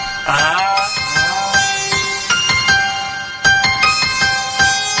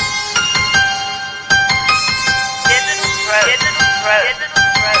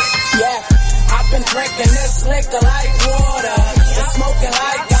 Yeah, I've been drinking this liquor like water, and smoking like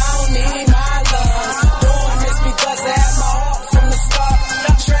I don't need my love.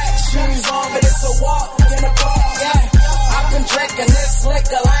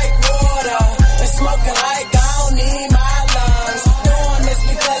 slicker like water. And smoking like I don't need my lungs. Doing this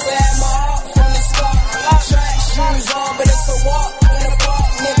because I had my heart from the start. Track shoes on, but it's a walk in the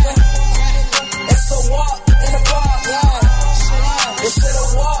park, nigga. It's a walk in the park, yeah. It's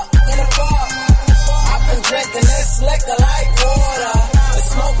a walk in the park. I've been drinking this liquor like water. And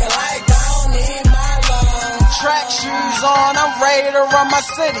smoking like I don't need my lungs. Track shoes on, I'm ready to run my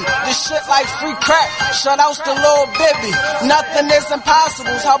city. This shit like free crack. Shout outs to Lil Bibby. Nothing is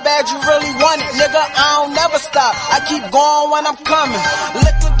impossible. How bad you really want it, nigga? I don't never stop. I keep going when I'm coming.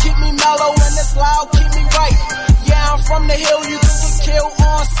 Liquor keep me mellow and it's loud, keep me right. Yeah, I'm from the hill, you can get killed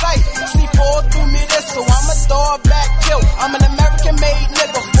on sight. C4 threw me this, so I'ma throw it back kill. I'm an American-made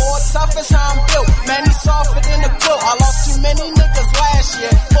nigga, for tough as how I'm built. Man, he's softer than a quilt. I lost too many niggas last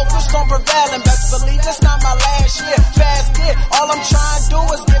year. Focused on prevailing, best believe it's not my last year. Fast kid, all I'm trying to do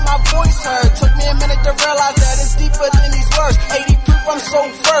is get my voice heard. Took me a minute to realize that it's deeper than these words. 80 proof, I'm so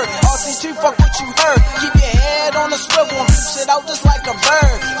fur. RC2, fuck what you heard. Keep your head on the swivel and keep shit out just like a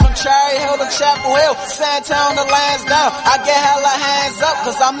bird. From Cherry Hill to Chapel Hill, Sandtown to Lansdowne. I get hella hands up,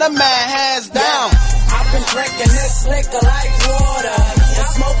 cause I'm the man, hands down. I've been drinking this liquor like water. And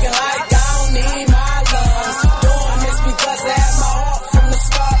smoking like I don't need my lungs. Doing this because I had my heart from the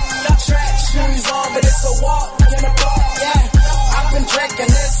start. Track shoes on, but it's a walk in the park, yeah. I've been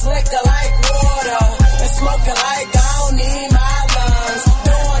drinking this liquor like water. And smoking like I don't need my lungs.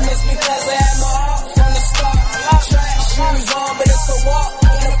 Doing this because I had my heart from the start. Track shoes on, but it's a walk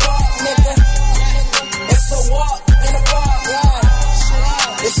in the park, nigga. It's a walk in the park,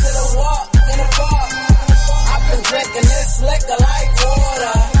 yeah. It's a walk in the park. I've been drinking this liquor like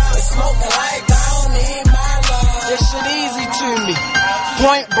water. And smoking like I don't need my lungs. This shit easy to me.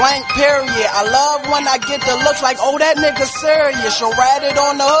 Point blank, period. I love when I get the looks like, oh, that nigga serious. She'll write it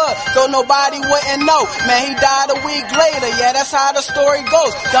on the hood, though nobody wouldn't know. Man, he died a week later. Yeah, that's how the story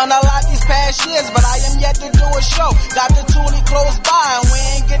goes. Done a lot these past years, but I am yet to do a show. Got the Thule close by, and we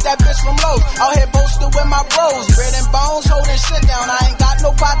ain't get that bitch from Lowe's. Out here boasted with my bros. Bread and bones holding shit down. I ain't got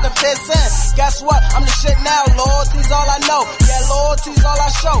no pot to piss in. Guess what? I'm the shit now. Loyalty's all I know. Yeah, loyalty's all I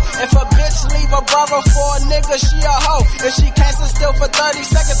show. If a bitch leave a brother for a nigga, she a hoe. If she can't sit still for 30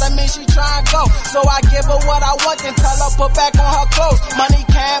 seconds, that means she tryna go. So I give her what I want and tell her put back on her clothes. Money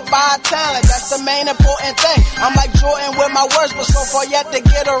can't buy talent, that's the main important thing. I'm like Jordan with my words, but so far yet to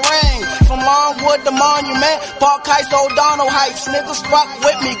get a ring. From Longwood to Monument, Park Heights, O'Donnell Heights. Niggas fuck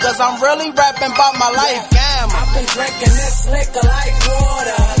with me, cause I'm really rapping about my life. Damn, I've been drinking this liquor like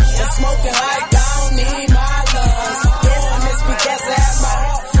water. And smoking like I don't need my lungs. Doing this because I had my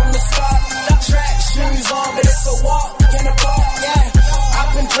heart from the start. Track shoes on, but it's a walk in the park, yeah.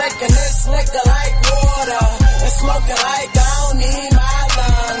 I've been drinking this liquor like water. And smoking like I don't need my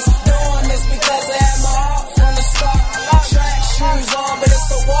lungs. Doing this because I had my heart from the start. Track shoes on, but it's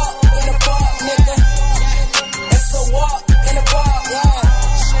a walk in the park, nigga. It's a walk in the park,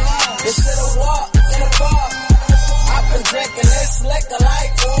 yeah. It's a walk in the park. I've been drinking this liquor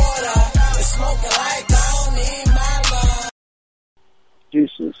like water. And smoking like I don't need my lungs.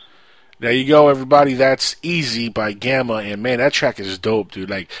 Jesus. There you go, everybody. That's Easy by Gamma, and man, that track is dope, dude.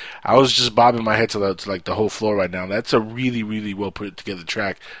 Like, I was just bobbing my head to like the whole floor right now. That's a really, really well put together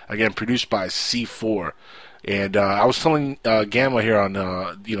track. Again, produced by C4. And I was telling Gamma here on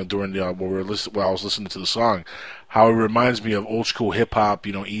during while I was listening to the song, how it reminds me of old school hip hop,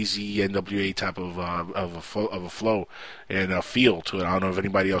 Easy NWA type of a flow and a feel to it. I don't know if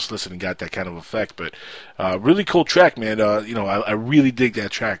anybody else listening got that kind of effect, but really cool track, man. I really dig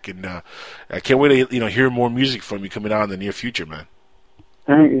that track, and I can't wait to hear more music from you coming out in the near future, man.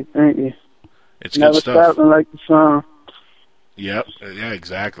 Thank you. It's never good stuff. Stopping like the song. Yep. Yeah.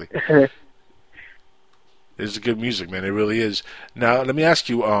 Exactly. It's good music, man. It really is. Now, let me ask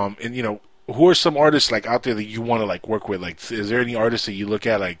you, who are some artists like out there that you want to like work with? Like, is there any artists that you look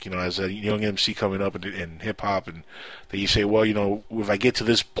at, like, as a young MC coming up in hip hop, and that you say, well, if I get to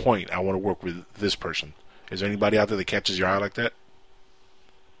this point, I want to work with this person? Is there anybody out there that catches your eye like that?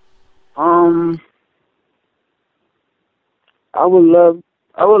 I would love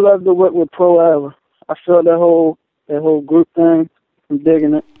to work with Pro Ava. I feel that whole group thing. I'm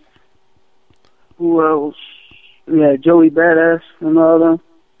digging it. Who else? Yeah, Joey Badass and all them.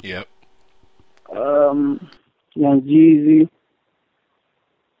 Yep. Young Jeezy.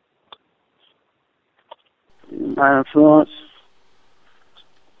 My influence.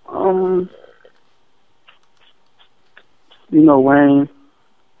 Wayne.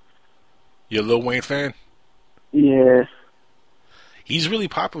 You a Lil Wayne fan? Yeah. He's really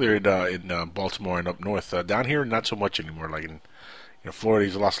popular in Baltimore and up north. Down here, not so much anymore. Like in Florida,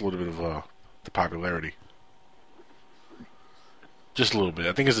 he's lost a little bit of the popularity. Just a little bit.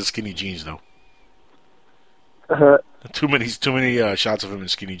 I think it's the skinny jeans, though. Uh-huh. Too many shots of him in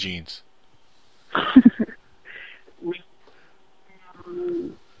skinny jeans.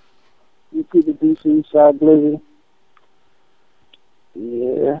 You keep the DC side Blizzard.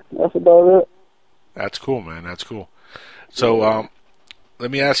 Yeah, that's about it. That's cool, man. That's cool. So,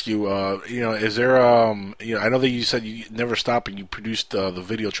 let me ask you. Is there I know that you said you never stop and you produced the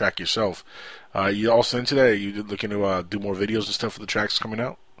video track yourself. You also into that? Are you looking to do more videos and stuff for the tracks coming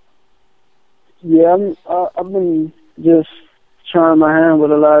out? Yeah, I've been just trying my hand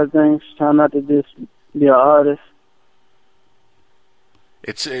with a lot of things, trying not to just be an artist.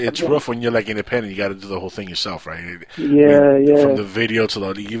 It's rough when you're like independent. You got to do the whole thing yourself, right? Yeah, yeah. From the video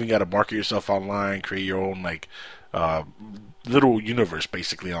to you even got to market yourself online, create your own like little universe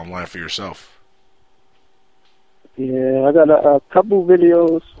basically online for yourself. Yeah, I got a couple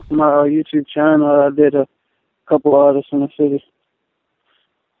videos on my YouTube channel. I did a couple artists in the city.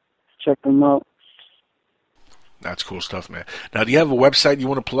 Check them out. That's cool stuff, man. Now, do you have a website you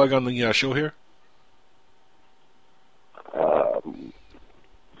want to plug on the show here?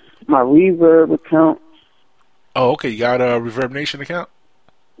 My Reverb account. Oh, okay. You got a Reverb Nation account?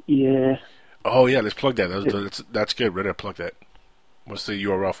 Yeah. Oh, yeah. Let's plug that. That's good. Ready to plug that. What's the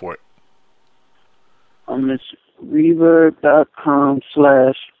URL for it? It's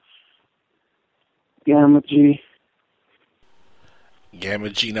reverb.com/Gamma G. Gamma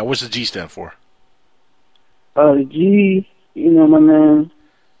G. Now, what's the G stand for? The G, my name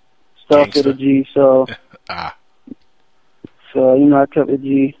starts with a G, so. So, I kept a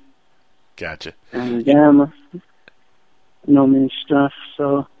G. Gotcha. And Gamma, means stuff,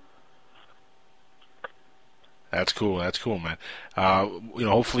 so. That's cool. That's cool, man.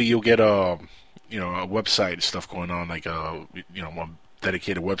 Hopefully you'll get a website and stuff going on, like a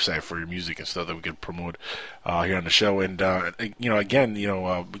dedicated website for your music and stuff that we could promote here on the show. And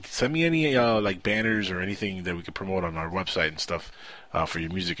send me any like banners or anything that we could promote on our website and stuff for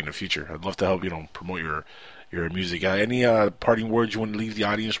your music in the future. I'd love to help promote your music. Any parting words you want to leave the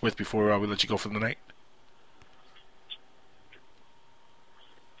audience with before we let you go for the night?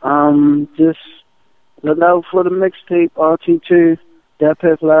 Just look out for the mixtape RT2,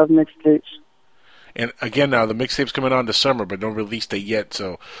 DatPiff Live mixtapes. And again, now the mixtape's coming on this summer, but don't release it yet.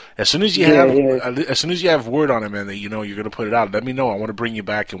 So as soon as you have word on it, man, that you're gonna put it out, let me know. I want to bring you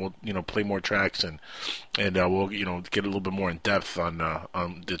back, and we'll play more tracks and we'll get a little bit more in depth on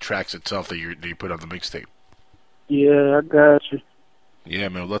the tracks itself that you put on the mixtape. Yeah, I got you. Yeah,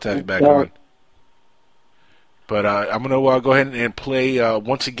 man, we'd love to have you back on. But I'm gonna go ahead and play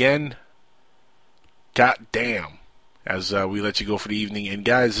once again. Goddamn. As we let you go for the evening. And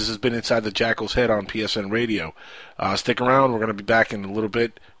guys, this has been Inside the Jackal's Head on PSN Radio. Stick around. We're going to be back in a little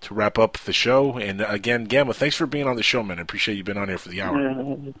bit to wrap up the show. And again, Gamma, thanks for being on the show, man. I appreciate you being on here for the hour.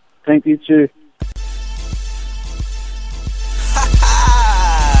 Thank you, too. It's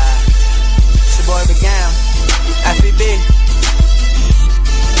your boy, Big Gam. FEB.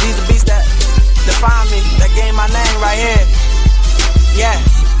 These are beats that define me, that gave my name right here. Yeah.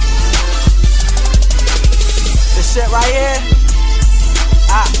 This shit right here,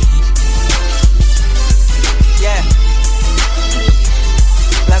 yeah,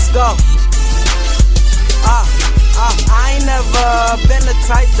 let's go. I ain't never been the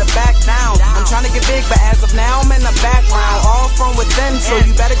type to back down. I'm trying to get big, but as of now, I'm in the background. All from within, so you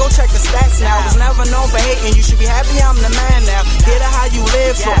better go check the stats now. Was never known for hating, you should be happy I'm the man now. Get it how you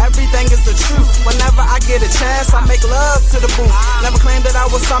live, so everything is the truth. Whenever I get a chance, I make love to the booth. Never claimed that I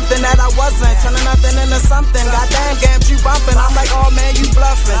was something that I wasn't. Turning nothing into something. Goddamn, Gams, you bumping. I'm like, oh man, you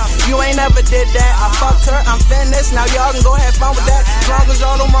bluffing. You ain't never did that. I fucked her, I'm finished. Now y'all can go have fun with that. As long as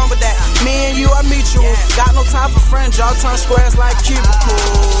y'all don't run with that. Me and you are mutual. Got no time for friends, y'all turn squares like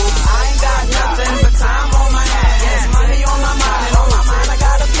cubicles. I ain't got nothing but time on my hands. Money on my mind, and on my mind I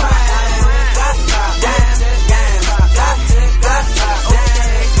got a plan. Got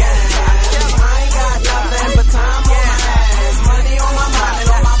I ain't got nothing but time on my hands. Money on my mind, and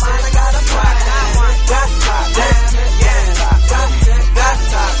on my mind I got a plan.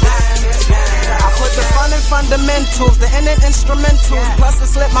 I put the fun in fundamentals, the in and instrumentals. Plus it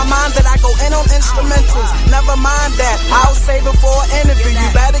slipped my mind that I go in on instrumentals. Never mind that, I'll save it for an interview. You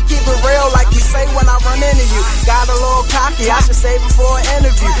better keep it real like you say when I run into you. Got a little cocky, I should save it for an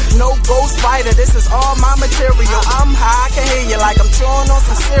interview. No ghost fighter, this is all my material. I'm high, I can hear you like I'm chewing on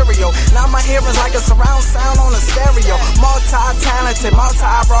some cereal. Now my hearing's like a surround sound on a stereo. Multi-talented,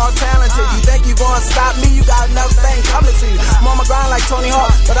 multi-raw talented. You think you gonna stop me? You got enough things coming to you. I'm on my grind like Tony Hawk,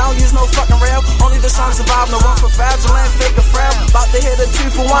 but I don't use no fucking rail. Only the strong survive, no one for fragile and fake a frail. About to hit a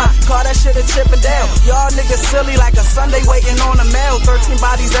 2-for-1, call that shit a Chippendale. Y'all niggas silly like a Sunday waiting on a mail. 13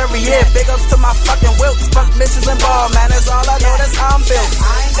 bodies every year, big ups to my fucking wilts. Fuck bitches and ball, man, that's all I know, that's how I'm built.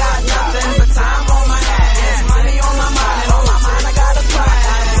 I ain't got nothing but time on my hands. Money on my mind, and on my mind I got a plan.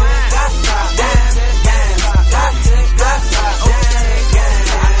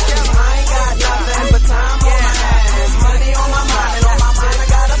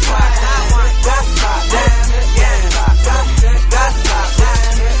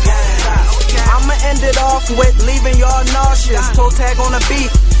 End it off with leaving y'all nauseous. Toe tag on the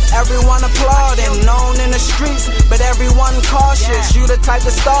beat, everyone applauding. Known in the streets, but everyone cautious. You the type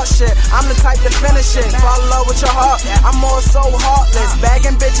to start shit, I'm the type to finish it. Fall in love with your heart, I'm more so heartless.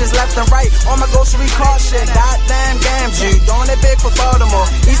 Bagging bitches left and right on my grocery cart shit. Goddamn gams, you doing it big for Baltimore.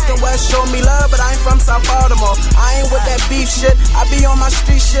 East and West show me love, but I ain't from South Baltimore. I ain't with that beef shit, I be on my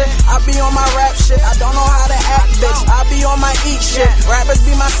street shit, I be on my rap shit. I don't know how to act, bitch, I be on my eat shit. Rappers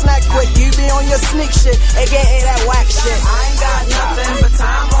be my snack quick, you be on your sneak shit, aka that whack shit. I ain't got nothing but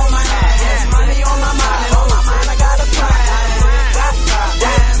time on my hands. Money on my mind, and on my mind I got a plan. I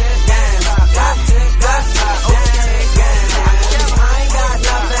ain't got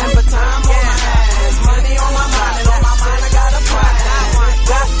nothing but time on my hands. Money on my mind, and on my mind I got a plan.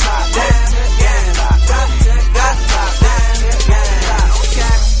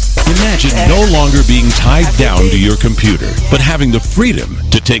 Imagine no longer being tied down to your computer, but having the freedom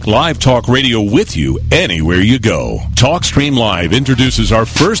to take live talk radio with you anywhere you go. TalkStream Live introduces our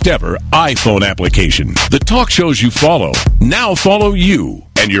first ever iPhone application. The talk shows you follow now follow you.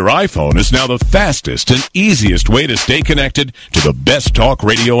 And your iPhone is now the fastest and easiest way to stay connected to the best talk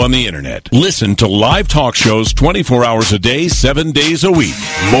radio on the internet. Listen to live talk shows 24 hours a day, 7 days a week.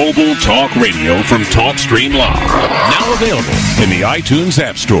 Mobile talk radio from TalkStream Live. Now available in the iTunes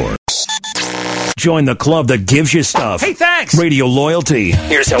App Store. Join the club that gives you stuff. Hey, thanks! Radio Loyalty.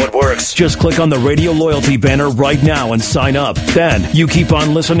 Here's how it works. Just click on the Radio Loyalty banner right now and sign up. Then, you keep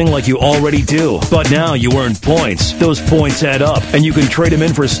on listening like you already do. But now you earn points. Those points add up, and you can trade them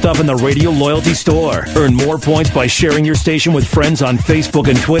in for stuff in the Radio Loyalty store. Earn more points by sharing your station with friends on Facebook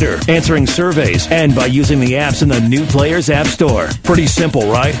and Twitter, answering surveys, and by using the apps in the New Players App Store. Pretty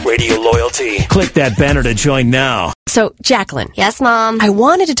simple, right? Radio Loyalty. Click that banner to join now. So, Jacqueline. Yes, Mom? I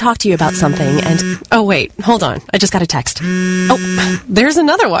wanted to talk to you about something, and... Oh, wait. Hold on. I just got a text. Oh, there's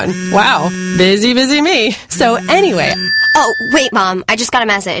another one. Wow. Busy me. So, anyway... Oh, wait, Mom. I just got a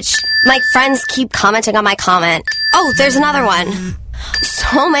message. My friends keep commenting on my comment. Oh, there's another one.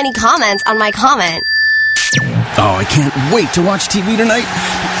 So many comments on my comment. Oh, I can't wait to watch TV tonight.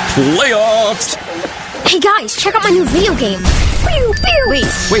 Playoffs! Hey, guys, check out my new video game. Pew, pew.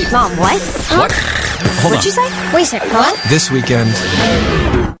 Wait. Mom, what? What? Hold What'd you say? Wait a second, what? This weekend,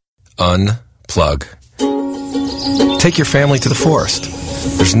 unplug. Take your family to the forest.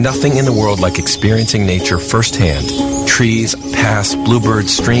 There's nothing in the world like experiencing nature firsthand. Trees, paths,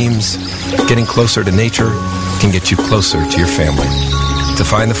 bluebirds, streams. Getting closer to nature can get you closer to your family. To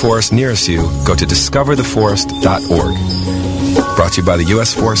find the forest nearest you, go to discovertheforest.org. Brought to you by the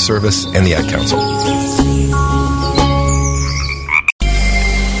U.S. Forest Service and the Ad Council.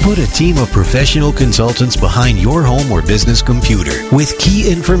 Put a team of professional consultants behind your home or business computer with Key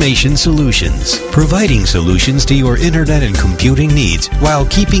Information Solutions, providing solutions to your internet and computing needs while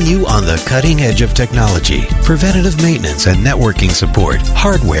keeping you on the cutting edge of technology. Preventative maintenance and networking support,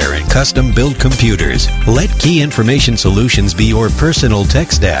 hardware and custom-built computers. Let Key Information Solutions be your personal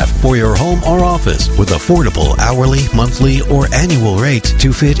tech staff for your home or office with affordable hourly, monthly, or annual rates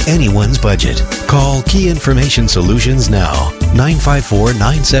to fit anyone's budget. Call Key Information Solutions now.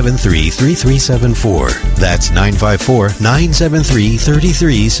 954-973-3374. That's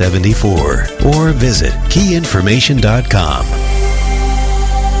 954-973-3374. Or visit keyinformation.com.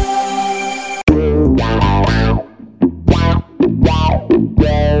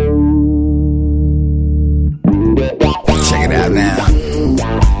 Check it out now.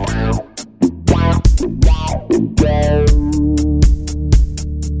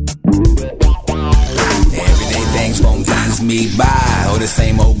 Everyday things won't ease me by. Oh, the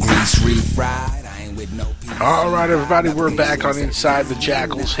same old grease refried. I ain't with no peace. All right, everybody, we're back on Inside the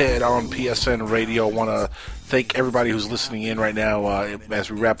Jackal's Head on PSN Radio. I want to thank everybody who's listening in right now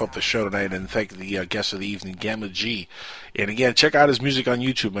as we wrap up the show tonight, and thank the guest of the evening, Gamma G. And again, check out his music on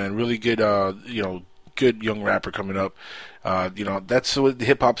YouTube, man. Really good, good young rapper coming up. That's what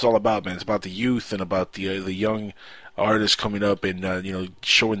hip hop's all about, man. It's about the youth and about the young artists coming up and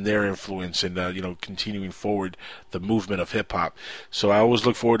showing their influence and continuing forward the movement of hip hop. So I always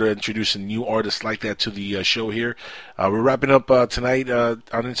look forward to introducing new artists like that to the show here. We're wrapping up tonight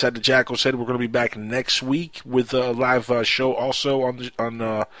on Inside the Jackal's Head. We're going to be back next week with a live show also on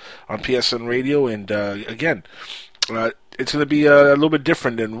PSN Radio. And again, it's going to be a little bit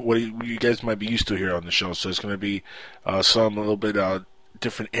different than what you guys might be used to here on the show. So it's going to be a little bit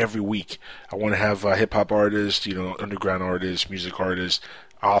different every week. I want to have hip-hop artists, underground artists, music artists,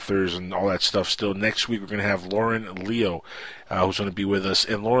 authors, and all that stuff. Still, next week we're going to have Lauren Leo, who's going to be with us.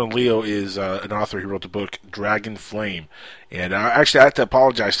 And Lauren Leo is an author. He wrote the book Dragon Flame. And actually, I had to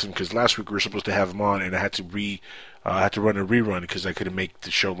apologize to him because last week we were supposed to have him on, and I had to run a rerun because I couldn't make the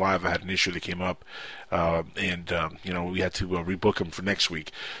show live. I had an issue that came up, and we had to rebook him for next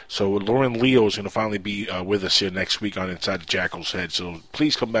week. So Lauren Leo is going to finally be with us here next week on Inside the Jackal's Head. So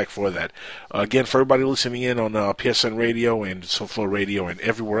please come back for that. Again, for everybody listening in on PSN Radio and Soulflow Radio and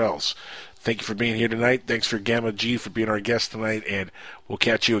everywhere else, thank you for being here tonight. Thanks for Gamma G for being our guest tonight, and we'll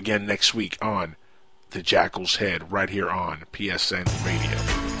catch you again next week on The Jackal's Head right here on PSN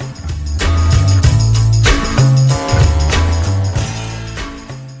Radio.